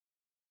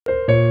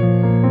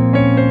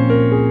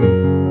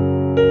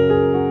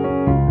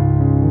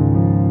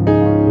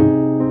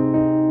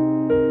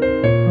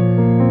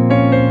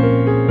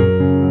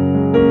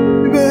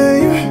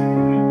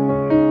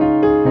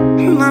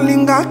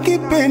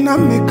na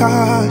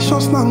meka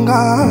chance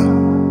nanga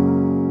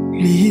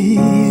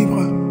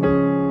libre.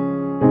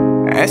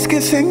 Est-ce que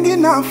sengi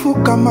na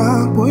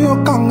fukama boyo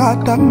kanga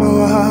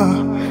tamawa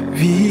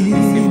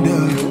vide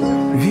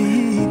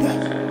vide.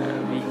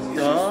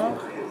 Victor,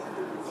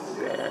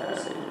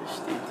 je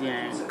te dis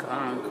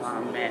un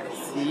grand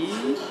merci.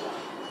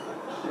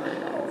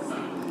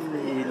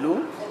 BILO,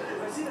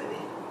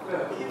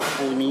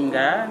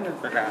 Oninga,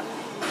 voilà.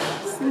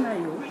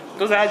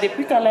 Tout ça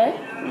depuis tout à l'heure,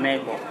 mais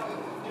bon.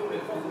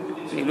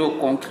 BILO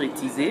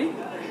concrétisé.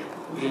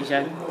 Déjà,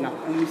 on a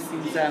commencé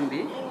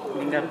Zambé,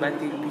 on a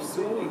battu le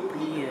buisson, et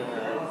puis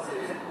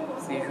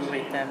ce jour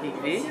est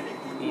arrivé.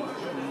 Et puis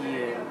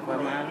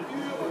vraiment,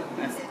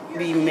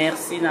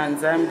 merci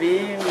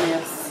Nanzambé,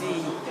 merci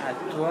à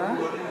toi,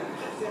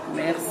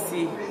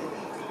 merci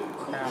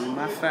à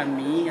ma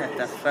famille, à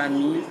ta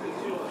famille,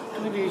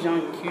 tous les gens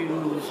qui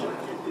nous ont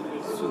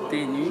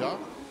soutenus.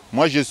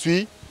 Moi, je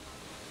suis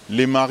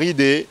le mari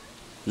de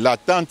la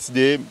tante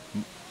de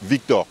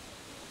Victor.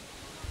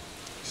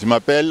 Je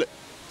m'appelle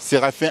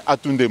Séraphin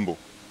Atundembo.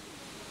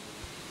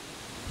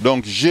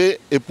 Donc, j'ai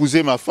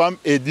épousé ma femme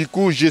et du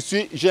coup,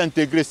 j'ai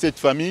intégré cette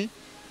famille.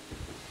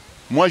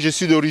 Moi, je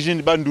suis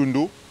d'origine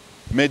Bandundu,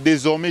 mais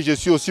désormais, je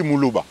suis aussi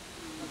Moulouba.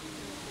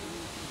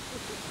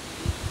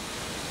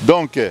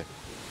 Donc,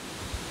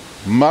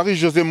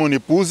 Marie-Josée, mon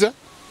épouse,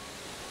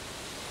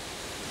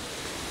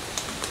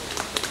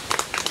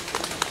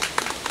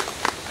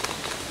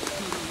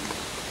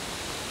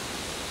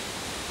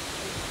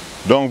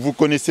 donc vous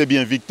connaissez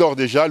bien Victor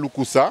déjà,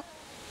 Lukusa.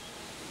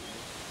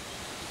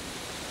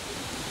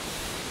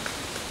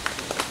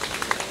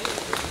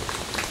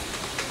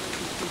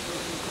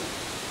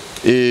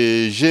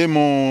 Et j'ai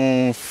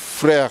mon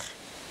frère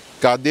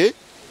cadet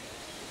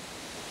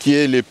qui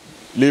est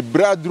le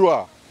bras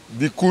droit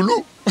du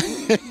Koulou,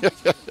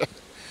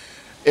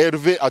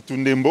 Hervé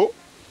Atundembo.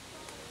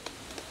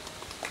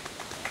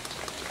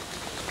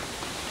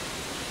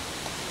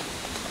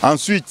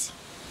 Ensuite,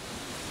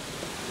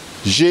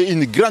 j'ai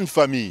une grande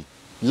famille.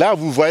 Là,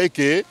 vous voyez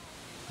que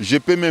je ne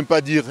peux même pas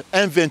dire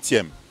un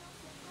 20e.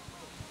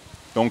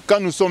 Donc,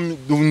 quand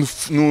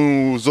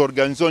nous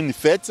organisons une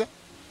fête,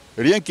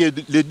 rien que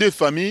les deux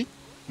familles,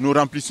 nous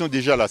remplissons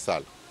déjà la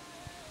salle.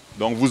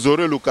 Donc, vous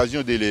aurez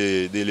l'occasion de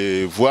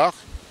les voir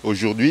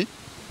aujourd'hui.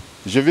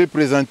 Je vais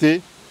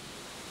présenter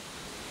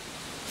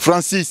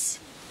Francis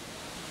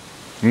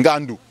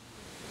Ngandou.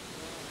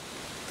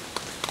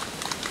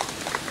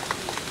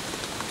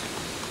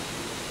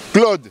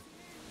 Claude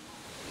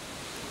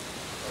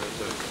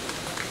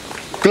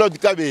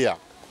Kabeya.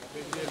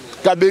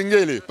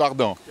 Kabengele,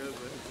 pardon.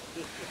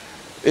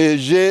 Et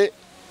j'ai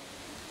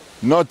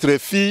notre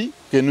fille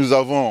que nous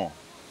avons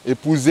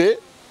épousée,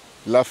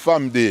 la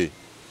femme de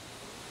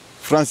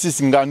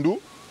Francis Ngandou.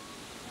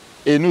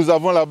 Et nous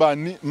avons là-bas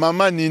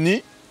Maman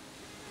Nini,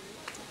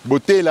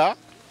 Botela.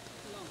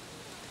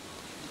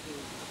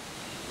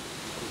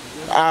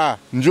 Ah,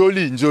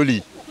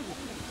 Njoli.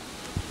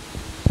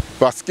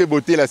 Parce que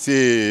Botela,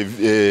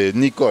 c'est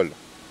Nicole.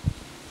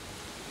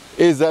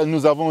 Et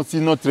nous avons aussi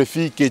notre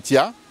fille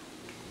Ketia.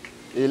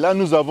 Et là,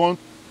 nous avons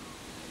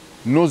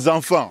nos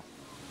enfants.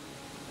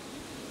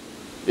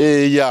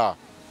 Et il y a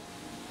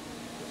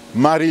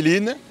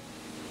Marilyn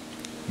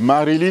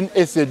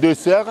et ses deux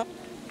sœurs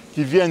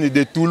qui viennent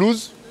de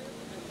Toulouse.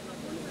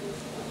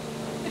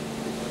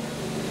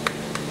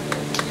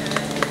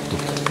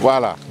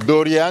 Voilà,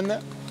 Dorian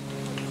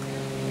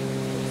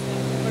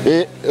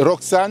et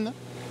Roxane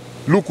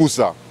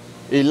Lukusa.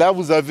 Et là,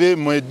 vous avez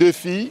mes deux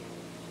filles,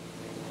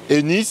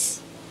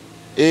 Eunice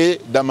et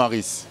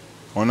Damaris.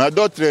 On a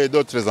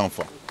d'autres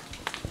enfants.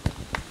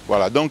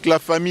 Voilà, donc la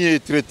famille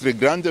est très très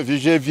grande.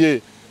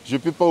 Je ne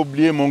peux pas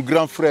oublier mon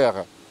grand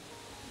frère,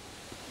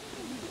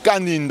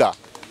 Kaninda.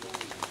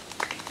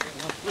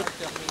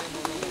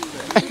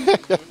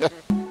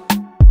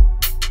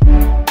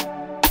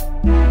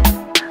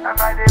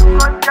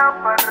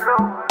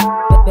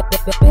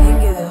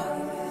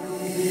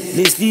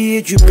 Leslie,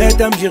 es-tu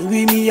prête à me dire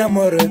oui, mi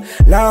amor?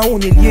 Là, on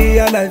est liés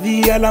à la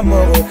vie, à la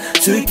mort.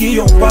 Ceux qui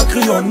n'ont pas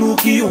cru en nous,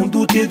 qui ont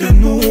douté de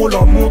nous, on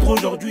leur montre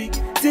aujourd'hui.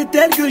 C'est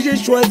elle que j'ai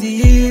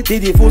choisi. Tes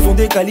défauts sont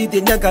des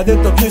qualités, rien qu'avec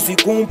toi je suis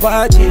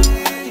compatible.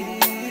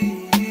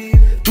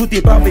 Tout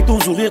est parfait, ton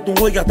sourire, ton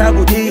regard, ta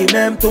beauté et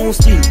même ton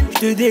style. Je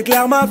te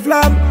déclare ma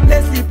flamme,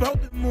 Leslie porte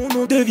mon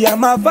nom, deviens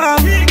ma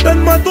femme.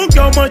 Donne-moi ton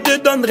cœur, moi je te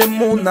donnerai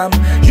mon âme.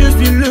 Je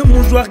suis le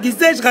mouchoir qui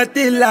sèchera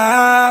tes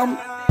larmes.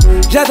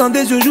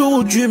 J'attendais ce jour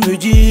où tu me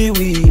dis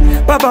oui.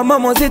 Papa,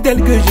 maman, c'est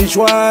elle que j'ai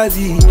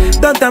choisi.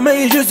 Dans ta main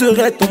et je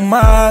serai ton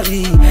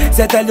mari.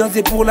 Cette alliance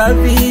est pour la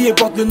vie et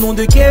porte le nom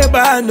de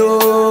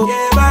Kebano.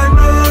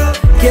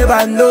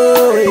 Kebano,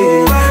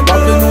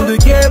 porte le nom de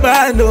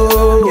Kebano.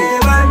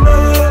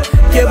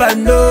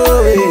 Kebano,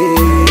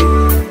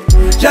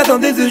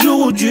 J'attendais ce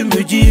jour où tu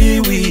me dis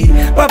oui.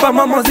 Papa,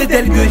 maman, c'est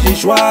elle que j'ai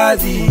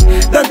choisi.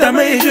 Dans ta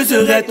main et je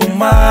serai ton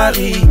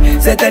mari.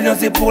 Cette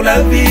alliance est pour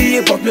la vie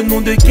et porte le nom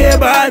de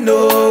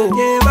Kebano.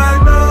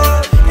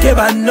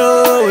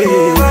 Kebano,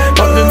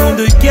 porte le nom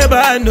de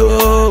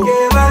Kebano.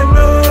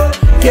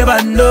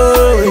 Kebano,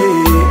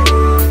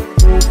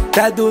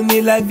 T'as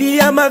donné la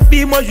vie à ma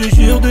fille, moi je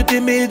jure de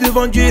t'aimer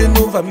devant Dieu et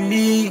nos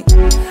familles.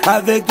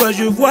 Avec toi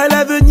je vois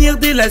l'avenir,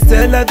 t'es la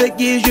seule avec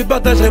qui je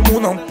partagerai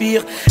mon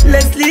empire.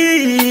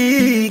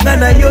 Leslie,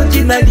 Nana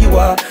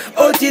Yotinaliwa,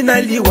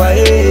 Otinaliwa,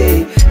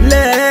 eh.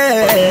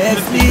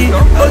 Leslie,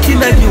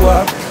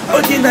 Otinaliwa,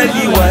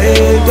 Otinaliwa,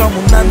 eh. Toi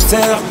mon âme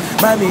sœur,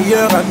 ma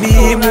meilleure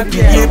amie, mon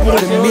pilier pour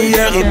le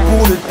meilleur et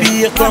pour le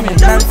pire. Toi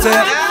mon âme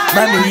sœur,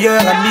 ma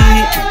meilleure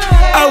amie.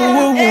 Ah ouh,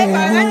 ouh,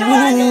 ouh,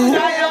 ouh.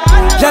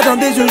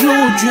 J'attendais ce jour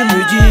où tu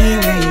me dis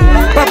oui.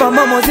 Papa,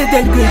 maman, c'est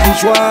elle que j'ai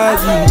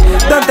choisi.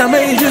 Dans ta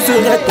main, je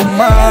serai ton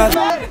mari.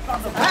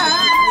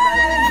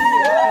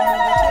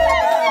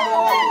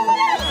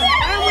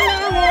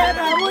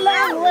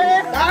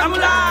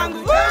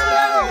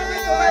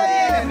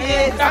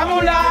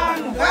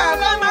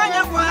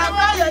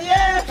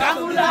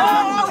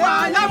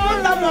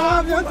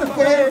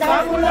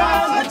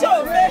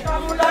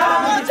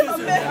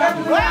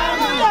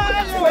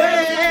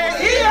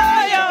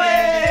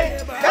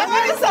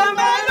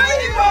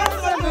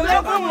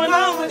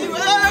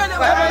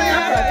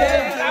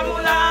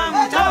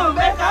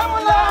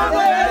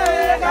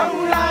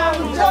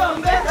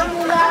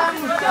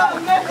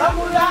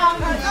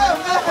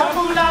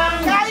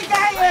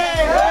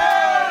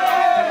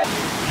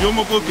 Yo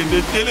moko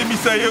kende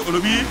telemisa ye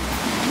olobi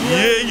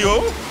ye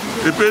yo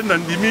epe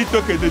nandimi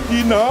to kende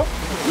tina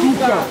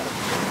suka.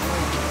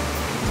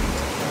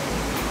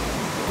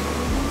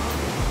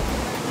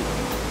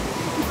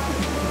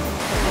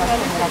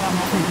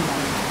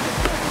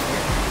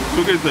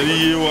 Soki ezali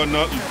ye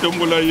wana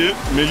itombola ye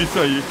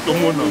melisa ye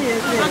tomona.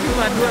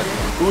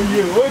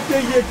 Oye ote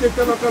ye te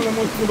kala kala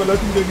mosi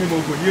balati ndenge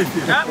moko ye te.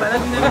 Ah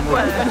balati ndenge moko.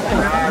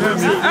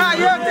 Ah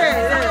yo te.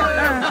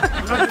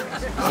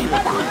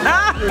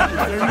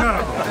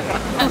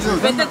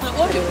 Peut-être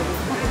audio.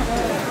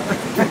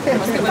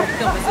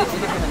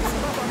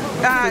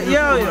 Ah,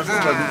 yo.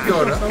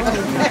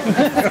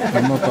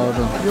 Non,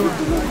 pardon.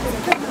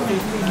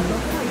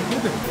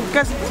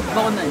 Qu'est-ce que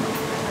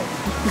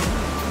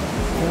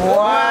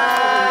wow.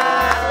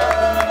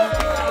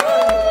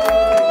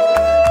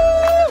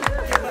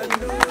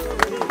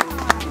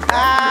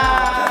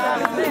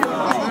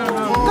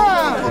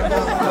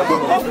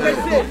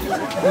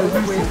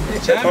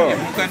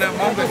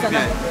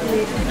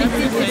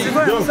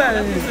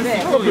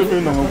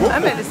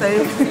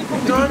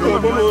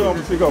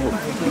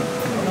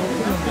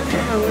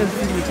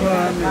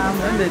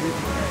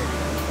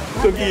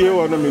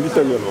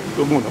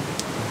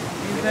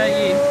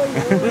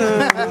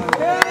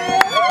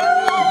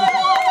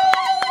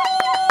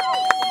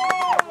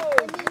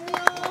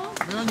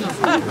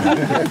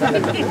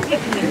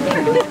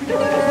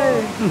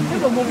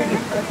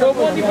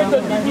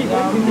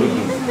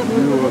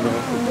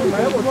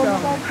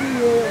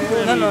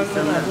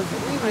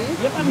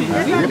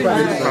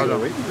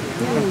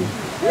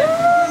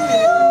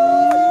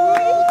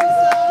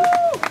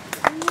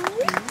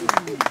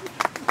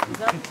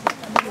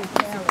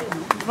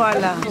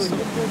 Voilà.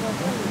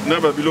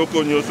 Naba BILO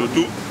konyo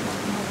surtout.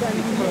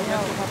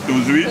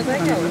 Tozui.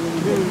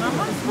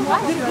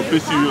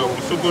 Pesi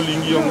soko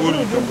lingi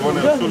ngoli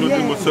kabona solo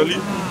de mosali.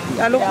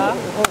 Alors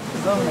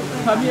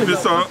C'est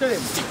ça,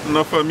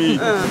 la famille.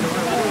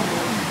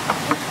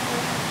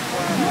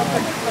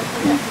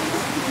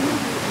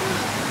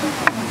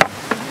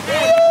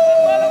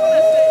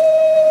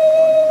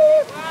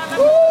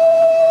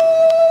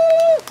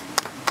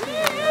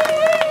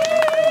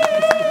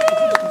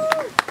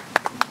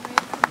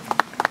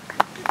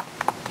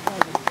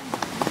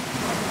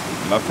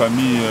 La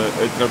famille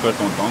est très très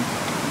contente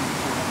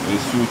et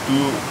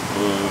surtout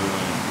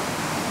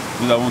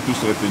nous avons tous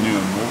retenu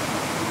un mot,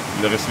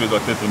 le respect doit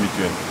être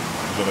mutuel.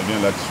 Je reviens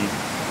là-dessus.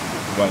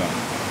 Voilà.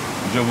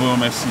 Je vous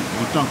remercie.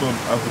 Je tiens encore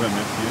à vous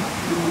remercier.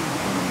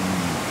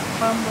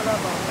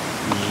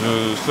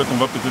 Je sais qu'on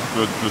va peut-être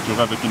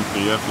clôturer avec une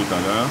prière tout à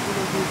l'heure.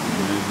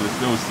 Mais je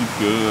sais aussi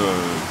que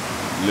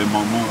les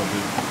mamans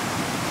avaient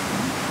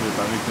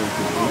préparé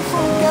quelque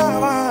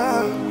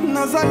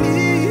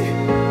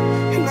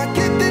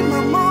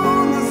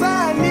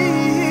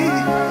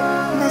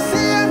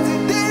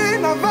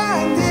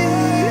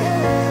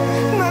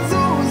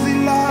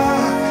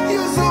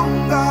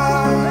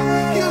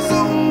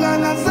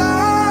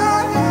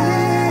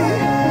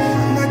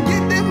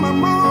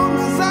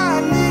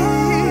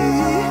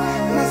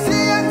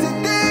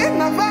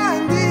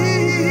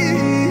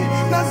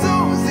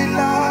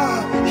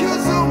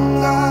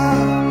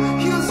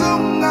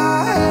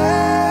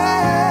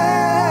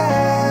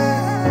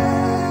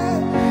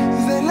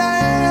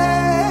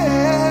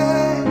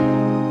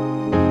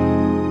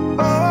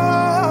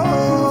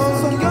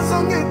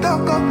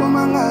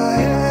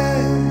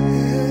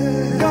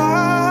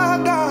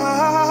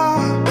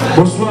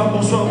Bonsoir,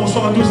 bonsoir,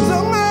 bonsoir à tous.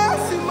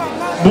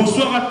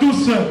 Bonsoir à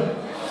tous.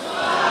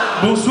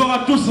 Bonsoir à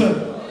tous.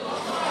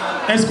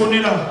 Est-ce qu'on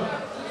est là?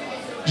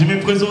 Je me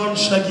présente,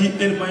 Shaggy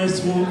El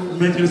Maestro,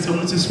 maître de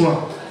cérémonie ce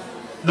soir.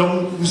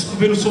 Donc, vous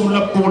savez, nous sommes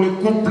là pour le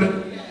couple.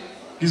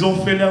 Ils ont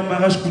fait leur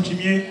mariage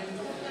coutumier,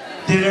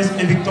 Thérèse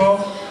et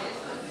Victor.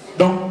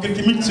 Donc,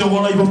 quelques minutes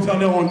seront là, ils vont faire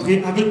leur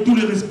entrée avec tout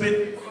le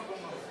respect.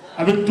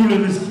 Avec tout le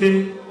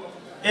respect.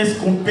 Est-ce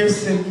qu'on peut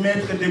se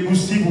mettre debout,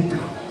 s'il vous plaît?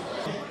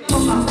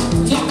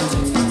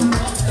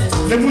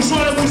 Les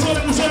mouchoirs, les mouchoirs,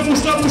 les mouchoirs, les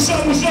mouchoirs,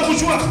 mouchoirs, mouchoirs,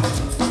 mouchoirs.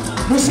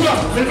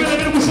 Mouchoirs, levez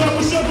les mouchoirs,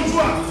 mouchoirs,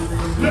 mouchoirs.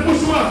 Les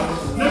mouchoirs,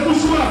 les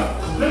mouchoirs,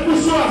 les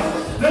mouchoirs,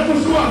 les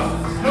mouchoirs,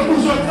 les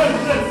mouchoirs.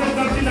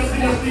 Merci, merci,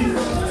 merci.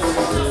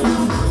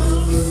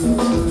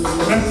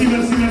 Merci,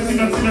 merci, merci,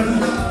 merci, merci.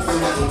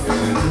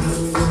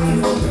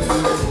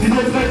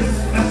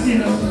 Merci,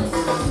 merci.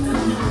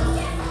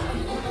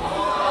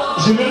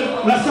 Je vais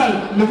la salle,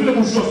 levez les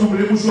mouchoirs, s'il vous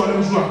plaît, les mouchoirs, les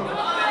mouchoirs.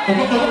 On va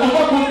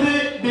compter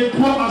de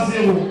 3 à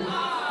 0.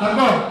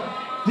 D'accord?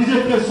 DJ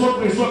prêt, sois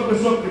prêt, sois prêt,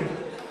 sois prêt.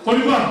 On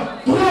y va.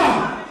 3,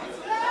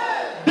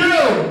 2, 1,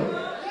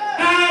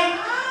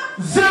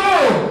 0.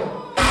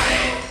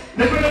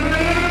 Levez, levez, levez,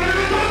 levez,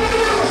 levez,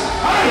 levez.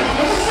 Allez,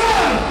 on se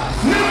sort.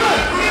 Levez,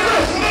 levez,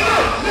 levez,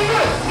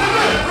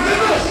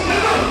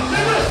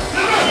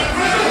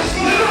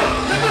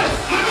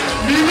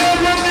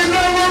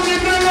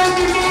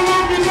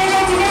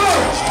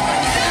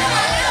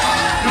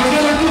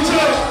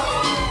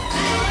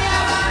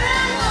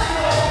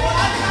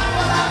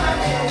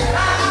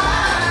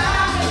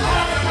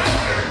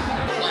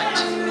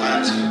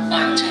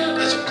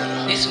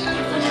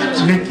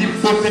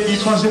 l'équipe peut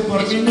y manger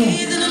parmi nous.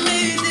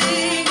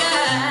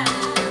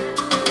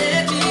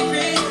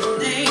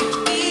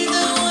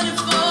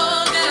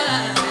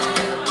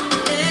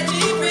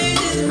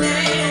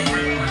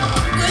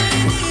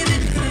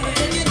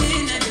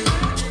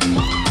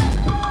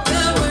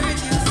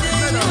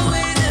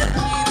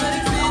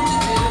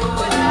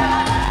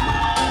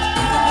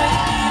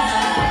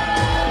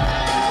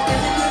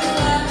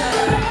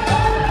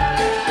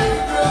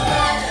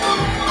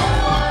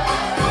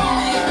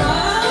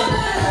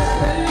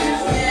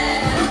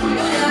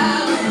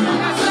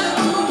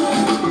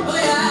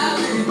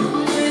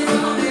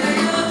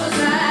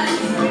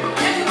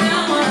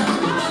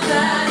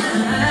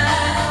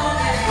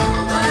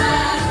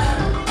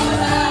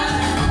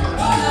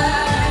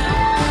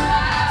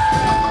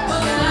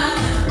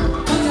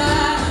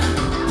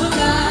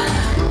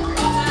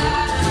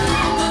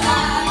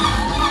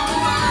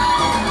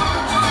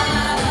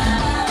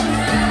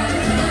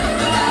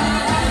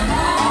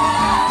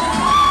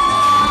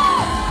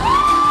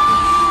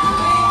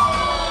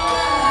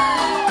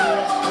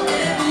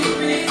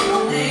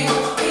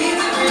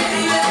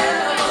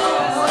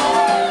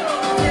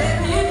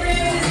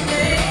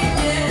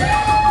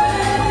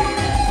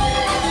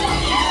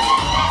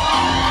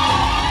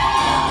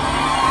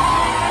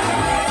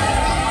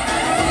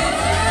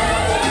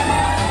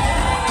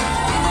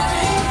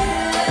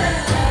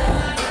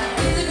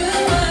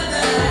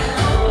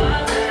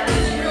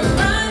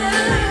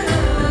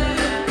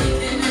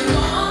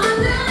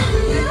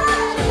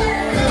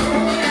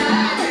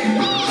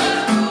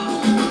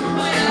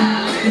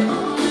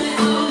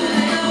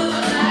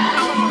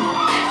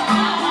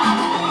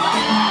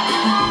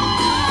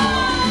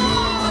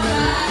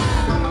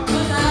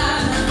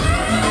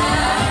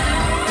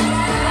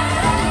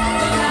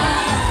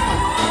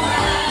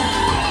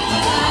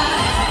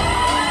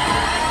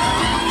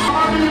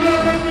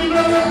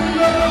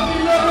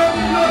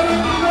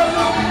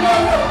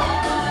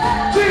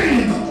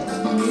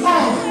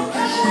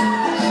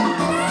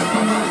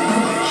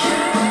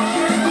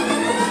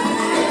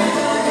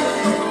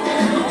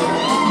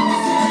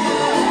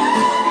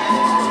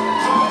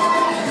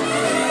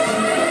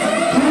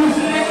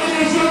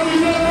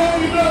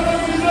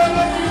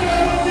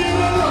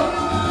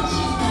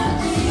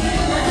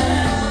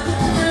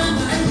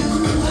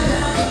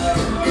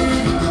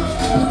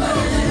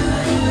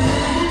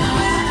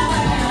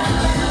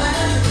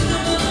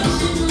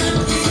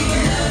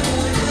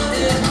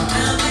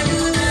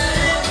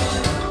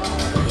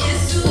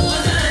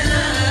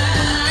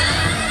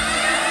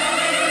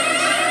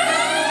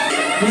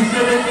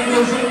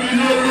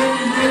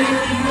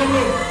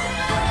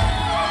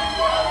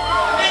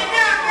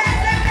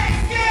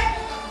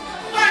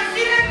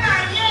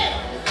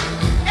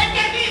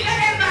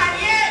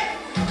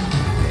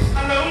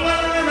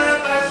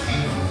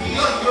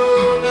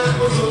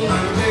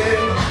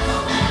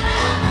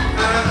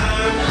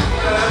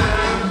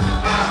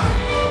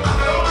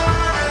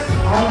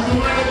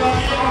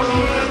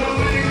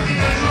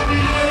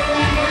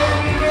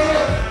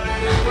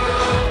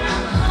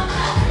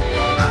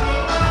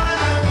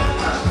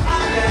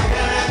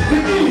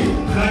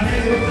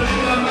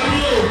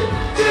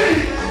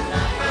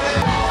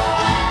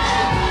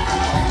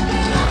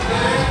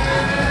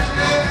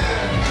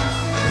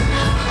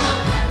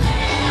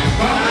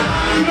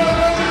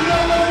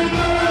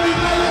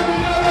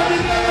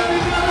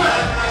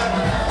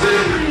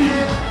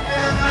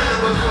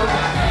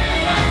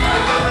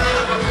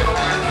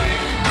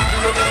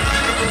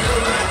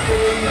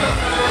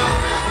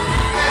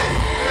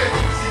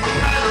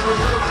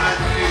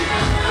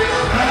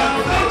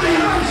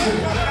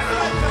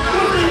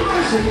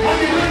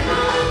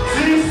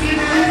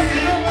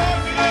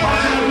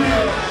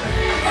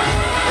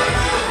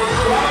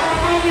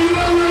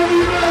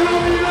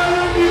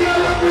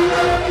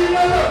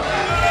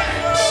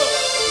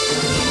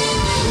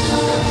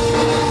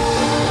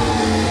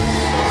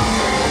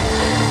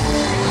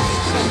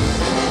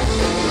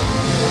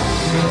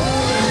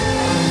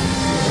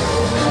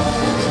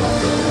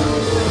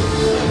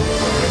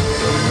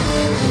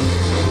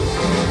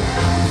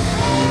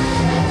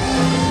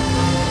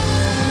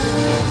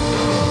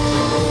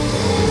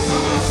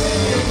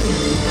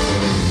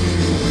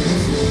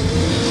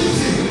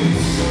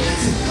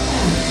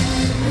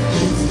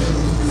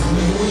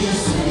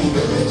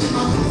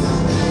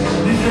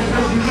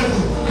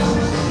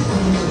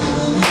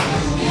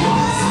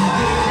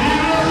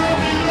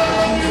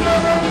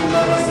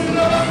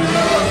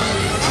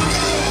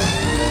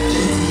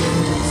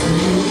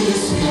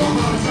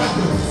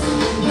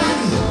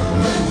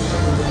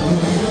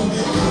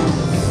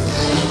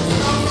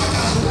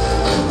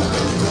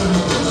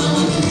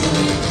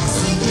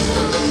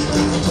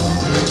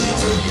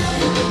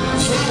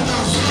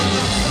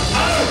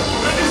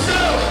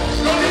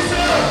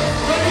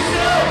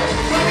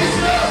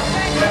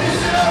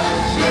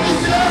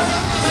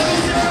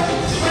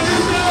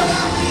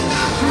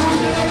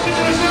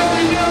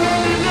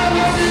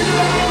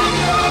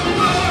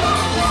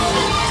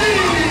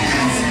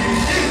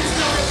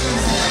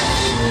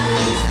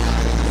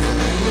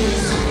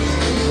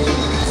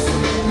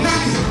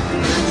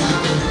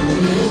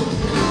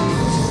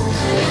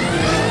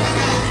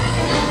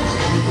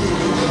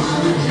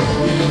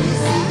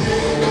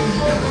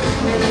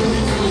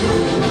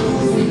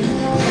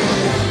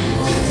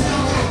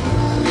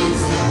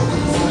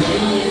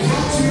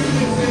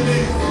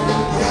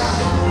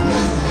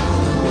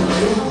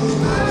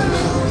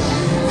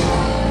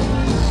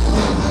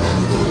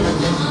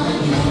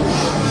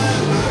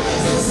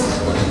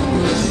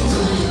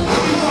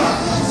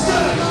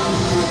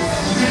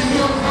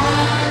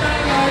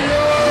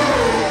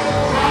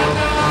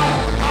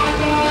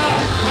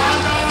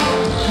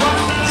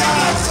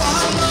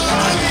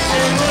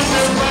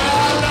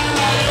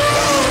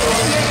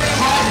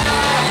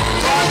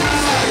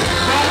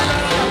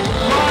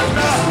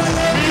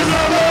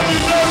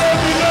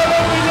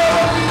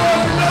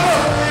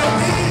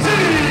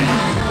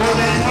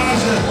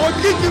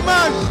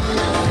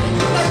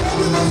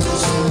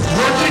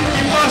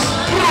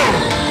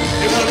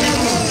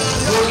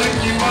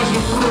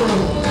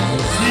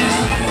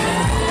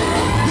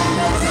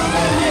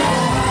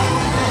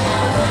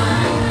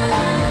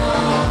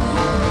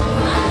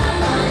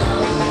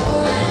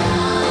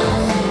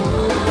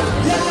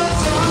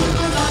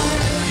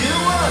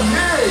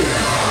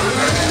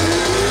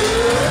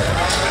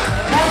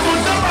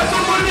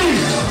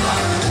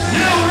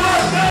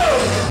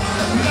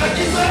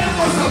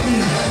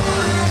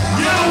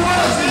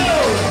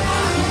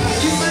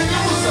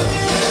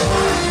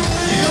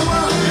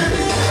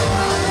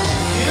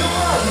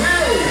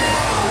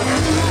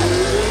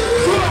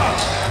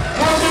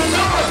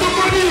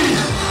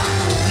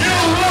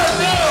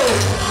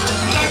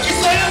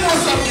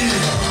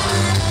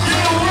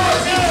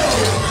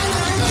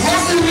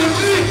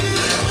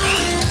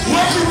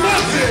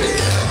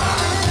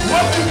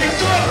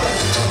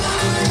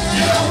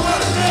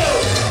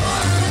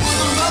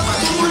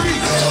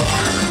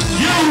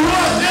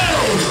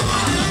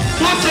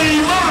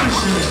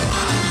 image.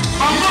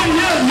 Maman,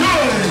 merci.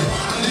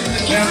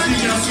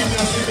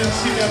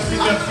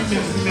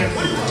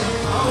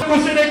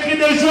 C'est des cris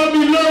de joie,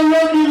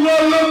 Milolo.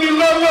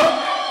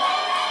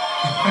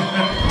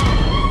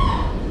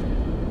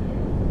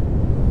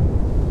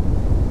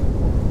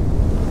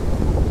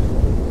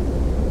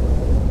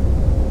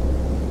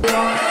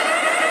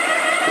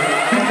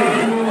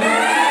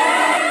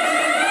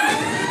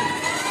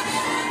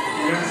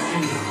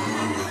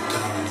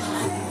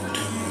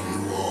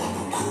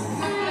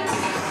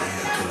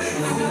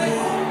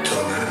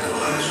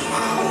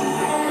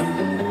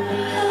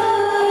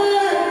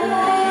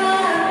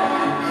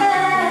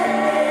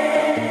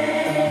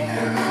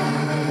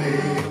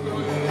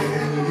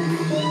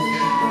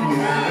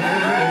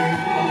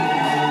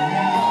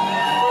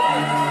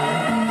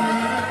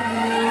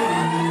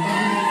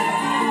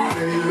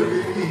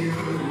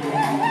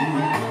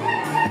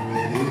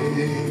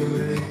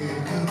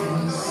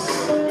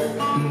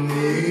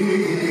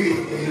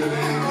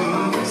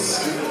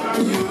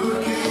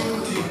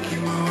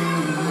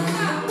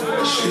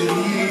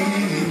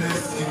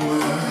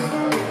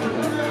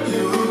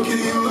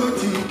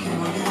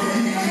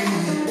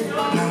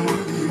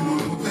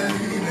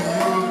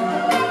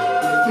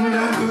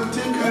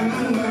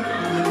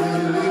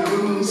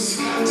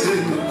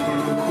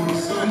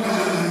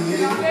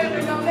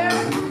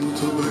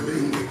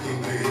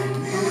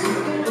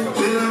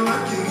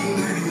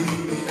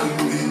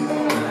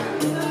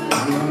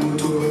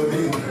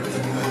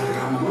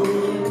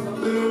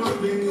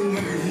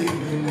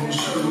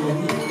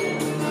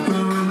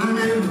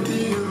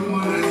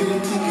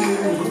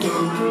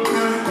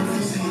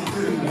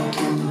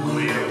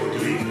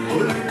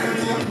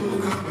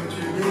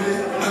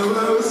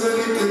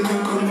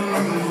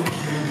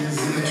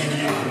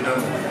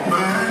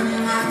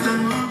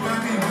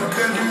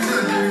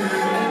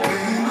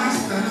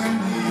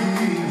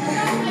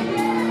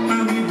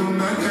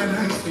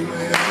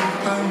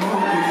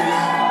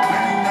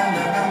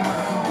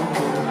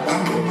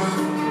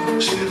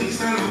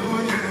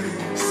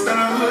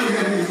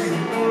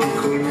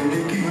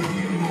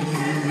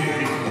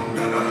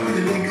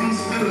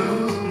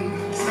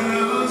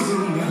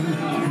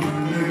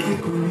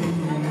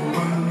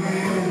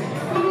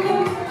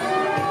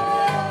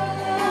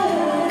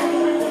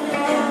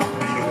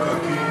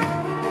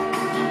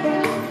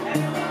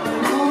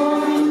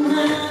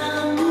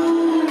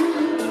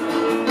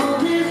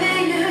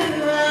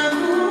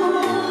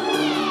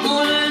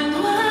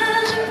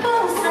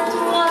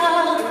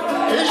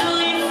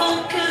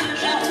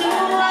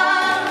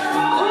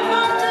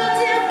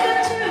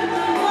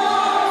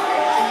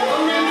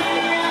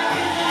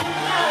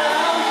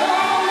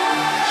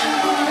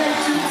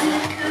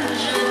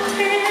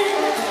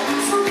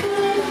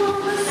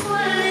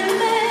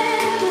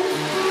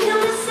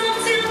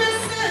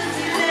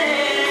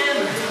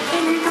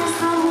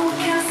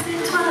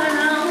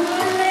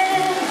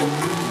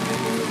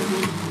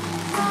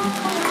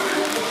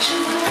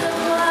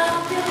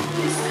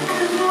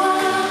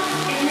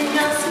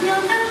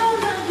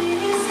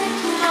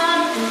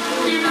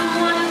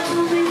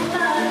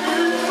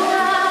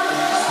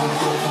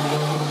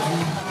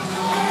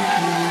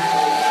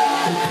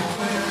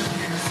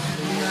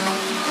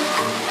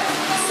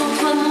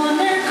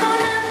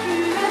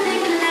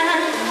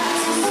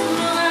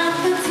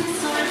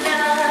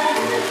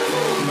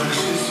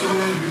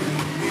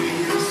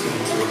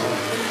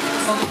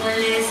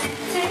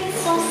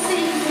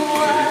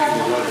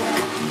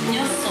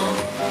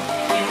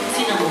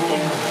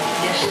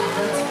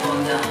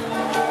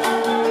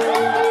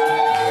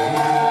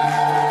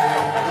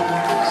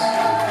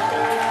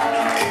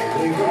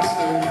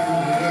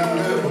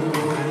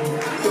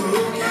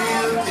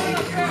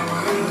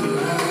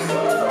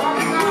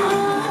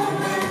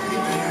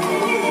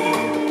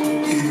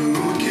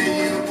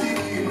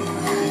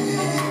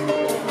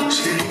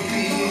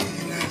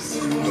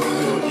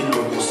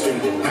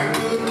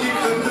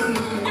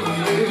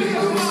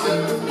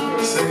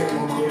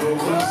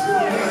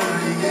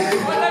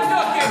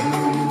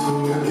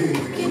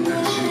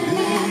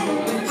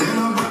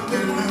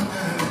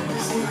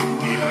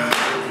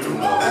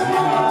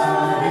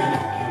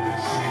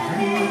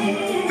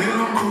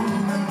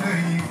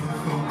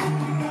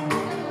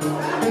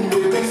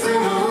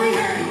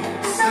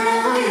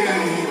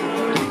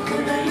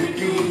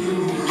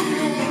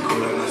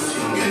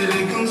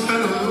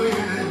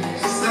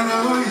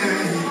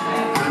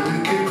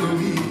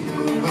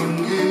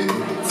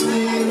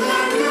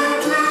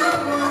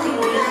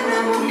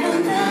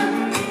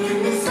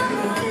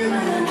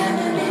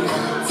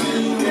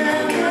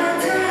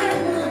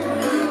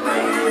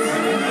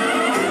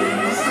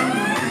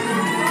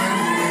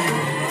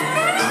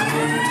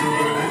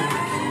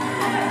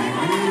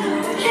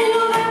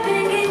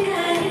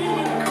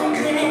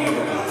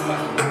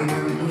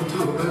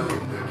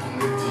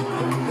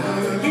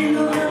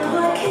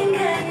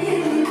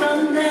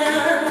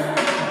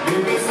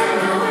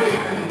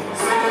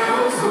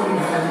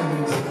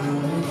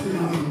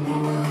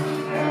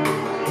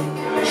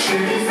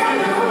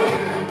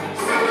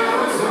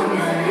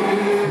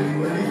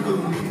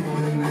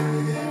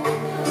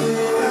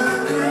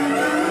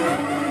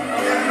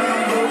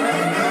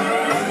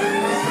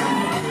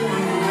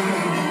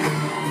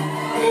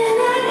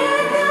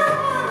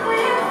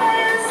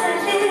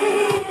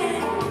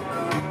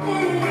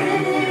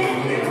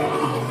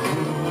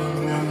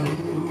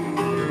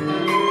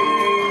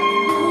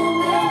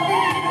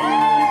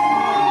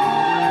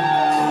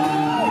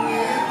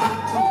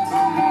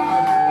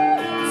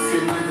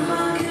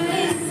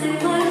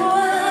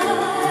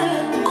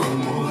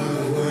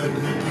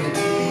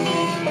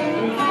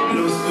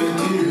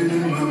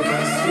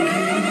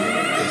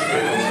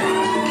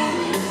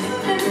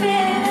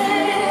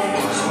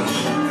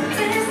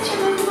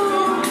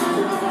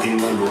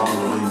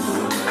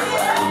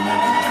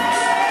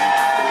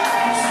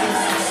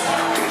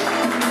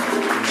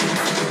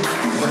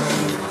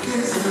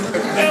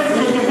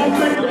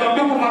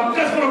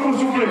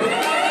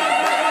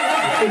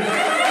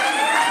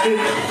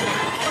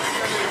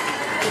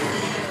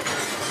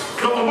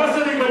 Donc on va se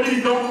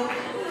regarder, donc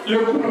le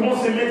couple vont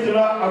se mettre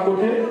là à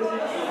côté.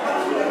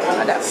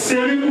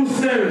 Celui ou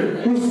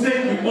celle qui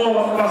vont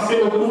passer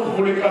au couple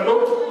pour les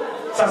cadeaux,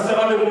 ça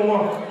sera le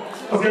moment.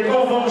 Parce que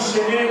quand on va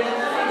enchaîner,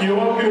 il n'y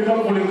aura plus de temps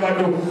pour les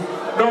cadeaux.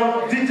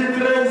 Donc, dites 13,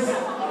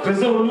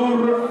 trésor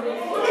lourd,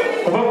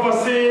 on va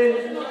passer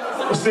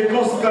aux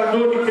séquences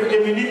cadeaux de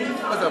quelques minutes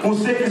pour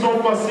ceux qui ont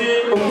passé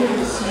au couple.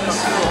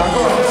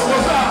 D'accord, c'est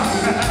comme ça.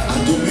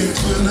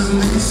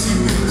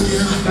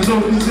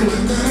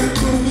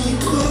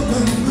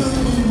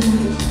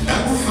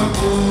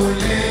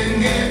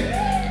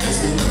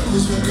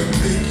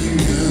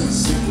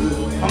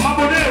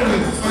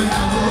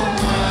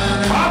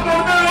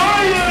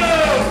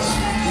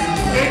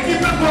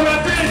 Équipe pour la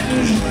tête.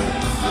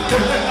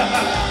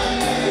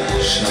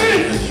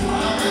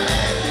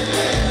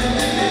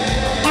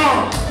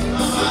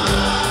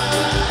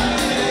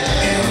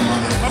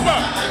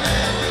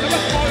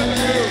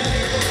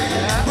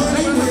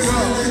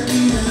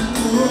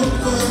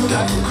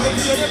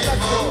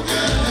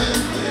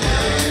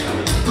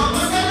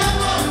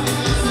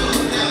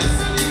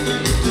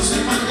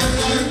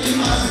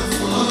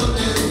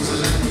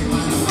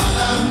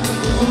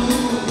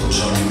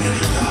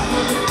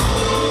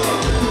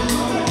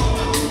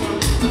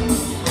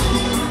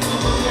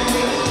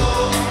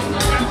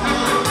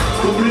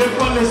 N'oubliez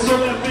pas les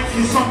soldats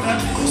qui sont là.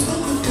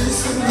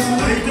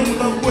 Arrêtez mon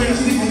tambour,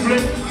 s'il vous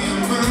plaît.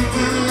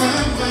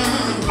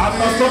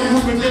 Attention,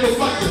 vous mettez les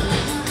pattes.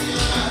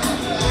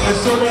 Les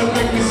soldats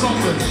qui sont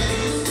là.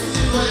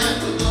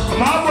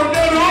 Ma bonne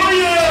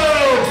rouille.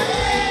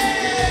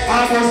 Ah,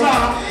 bon ça.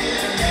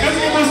 Qu'est-ce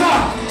que c'est ça?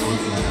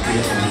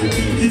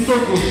 Qui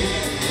toque?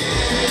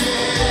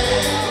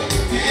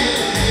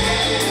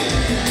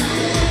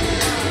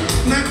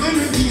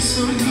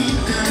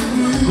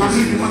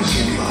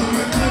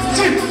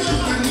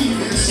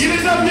 Il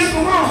est habillé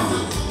comment?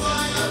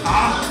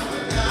 Ah!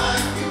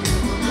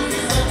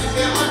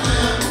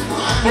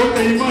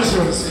 Votre image.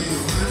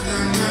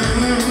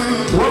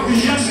 Votre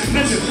bien c'est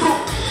net de trop.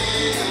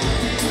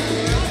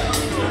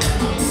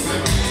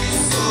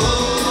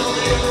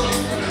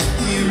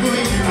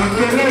 En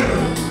quelle heure?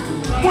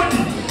 Moi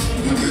dit.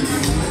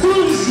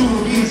 Toujours.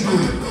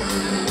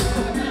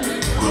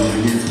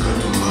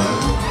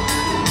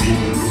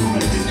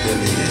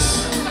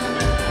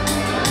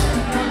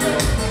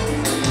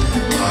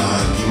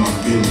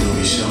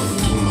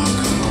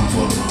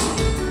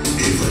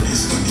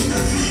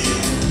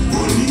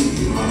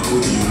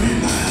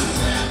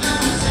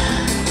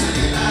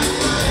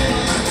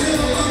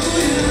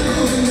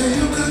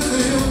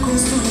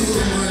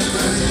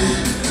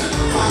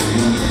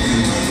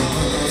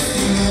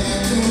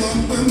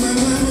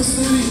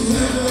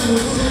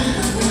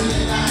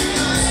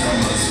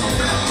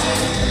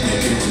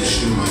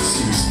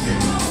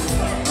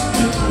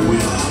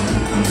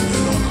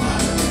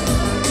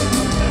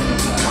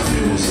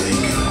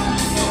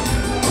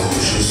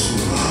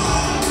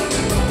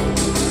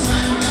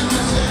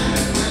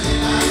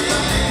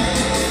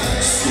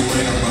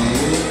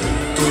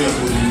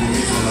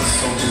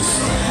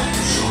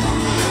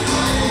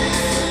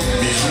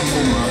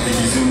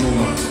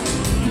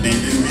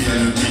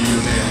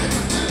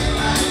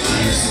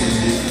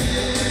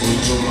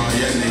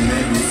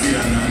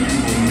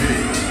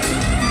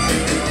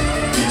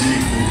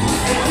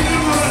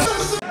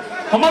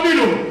 Comment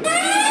BILO?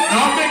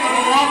 Non, mais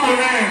comment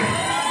bonheur?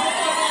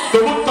 Tu as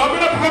pas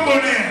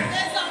bonheur.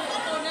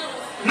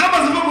 Non, mais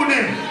c'est pas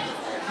bonheur.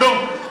 Donc,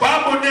 pas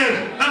bonheur.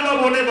 Non, pas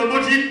bonheur, mais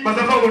bon, c'est pas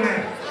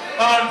bonheur.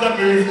 Ah, ça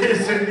fait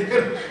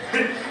Seigneur.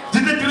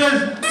 Dites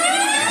 13.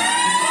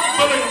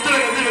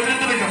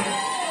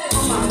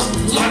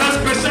 Voilà,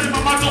 spécial,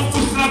 maman, donc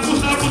pousse la.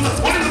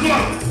 On est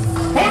dedans.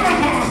 On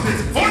avance.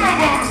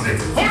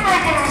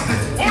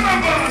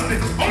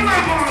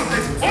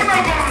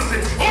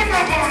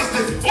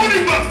 On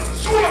y va.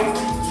 Soit,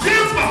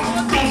 yéba,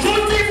 dans son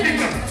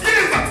technique,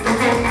 yéba,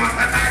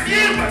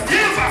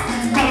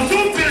 dans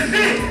son PC,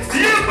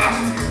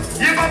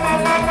 yéba,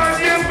 papa,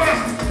 yéba,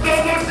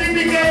 dans son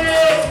technique,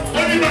 on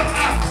y va.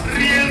 Ah,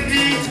 rien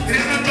dit,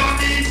 rien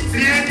entendu,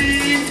 rien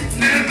dit,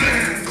 never.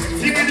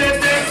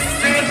 Timidité,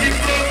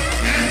 diplôme,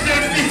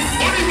 interdit.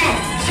 On y va.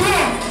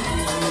 Soit,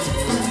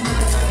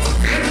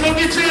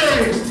 rétroguité.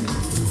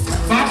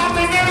 Papa,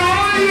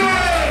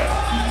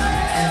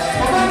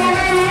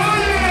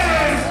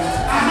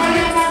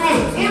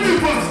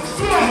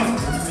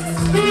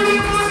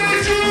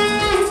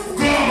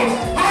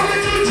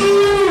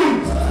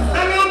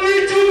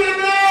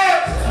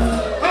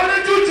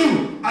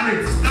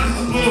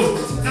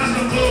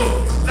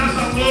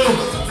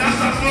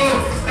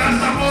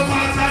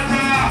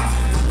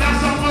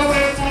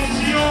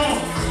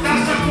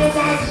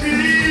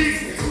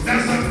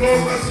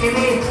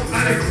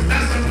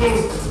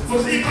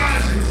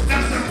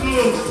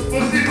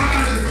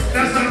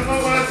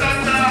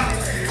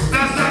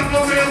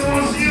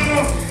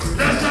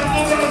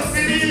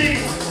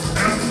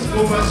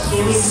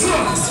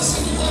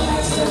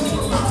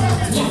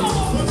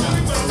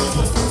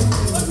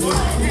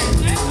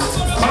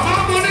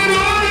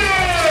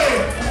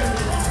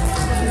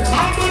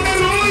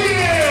 Abonnez-vous.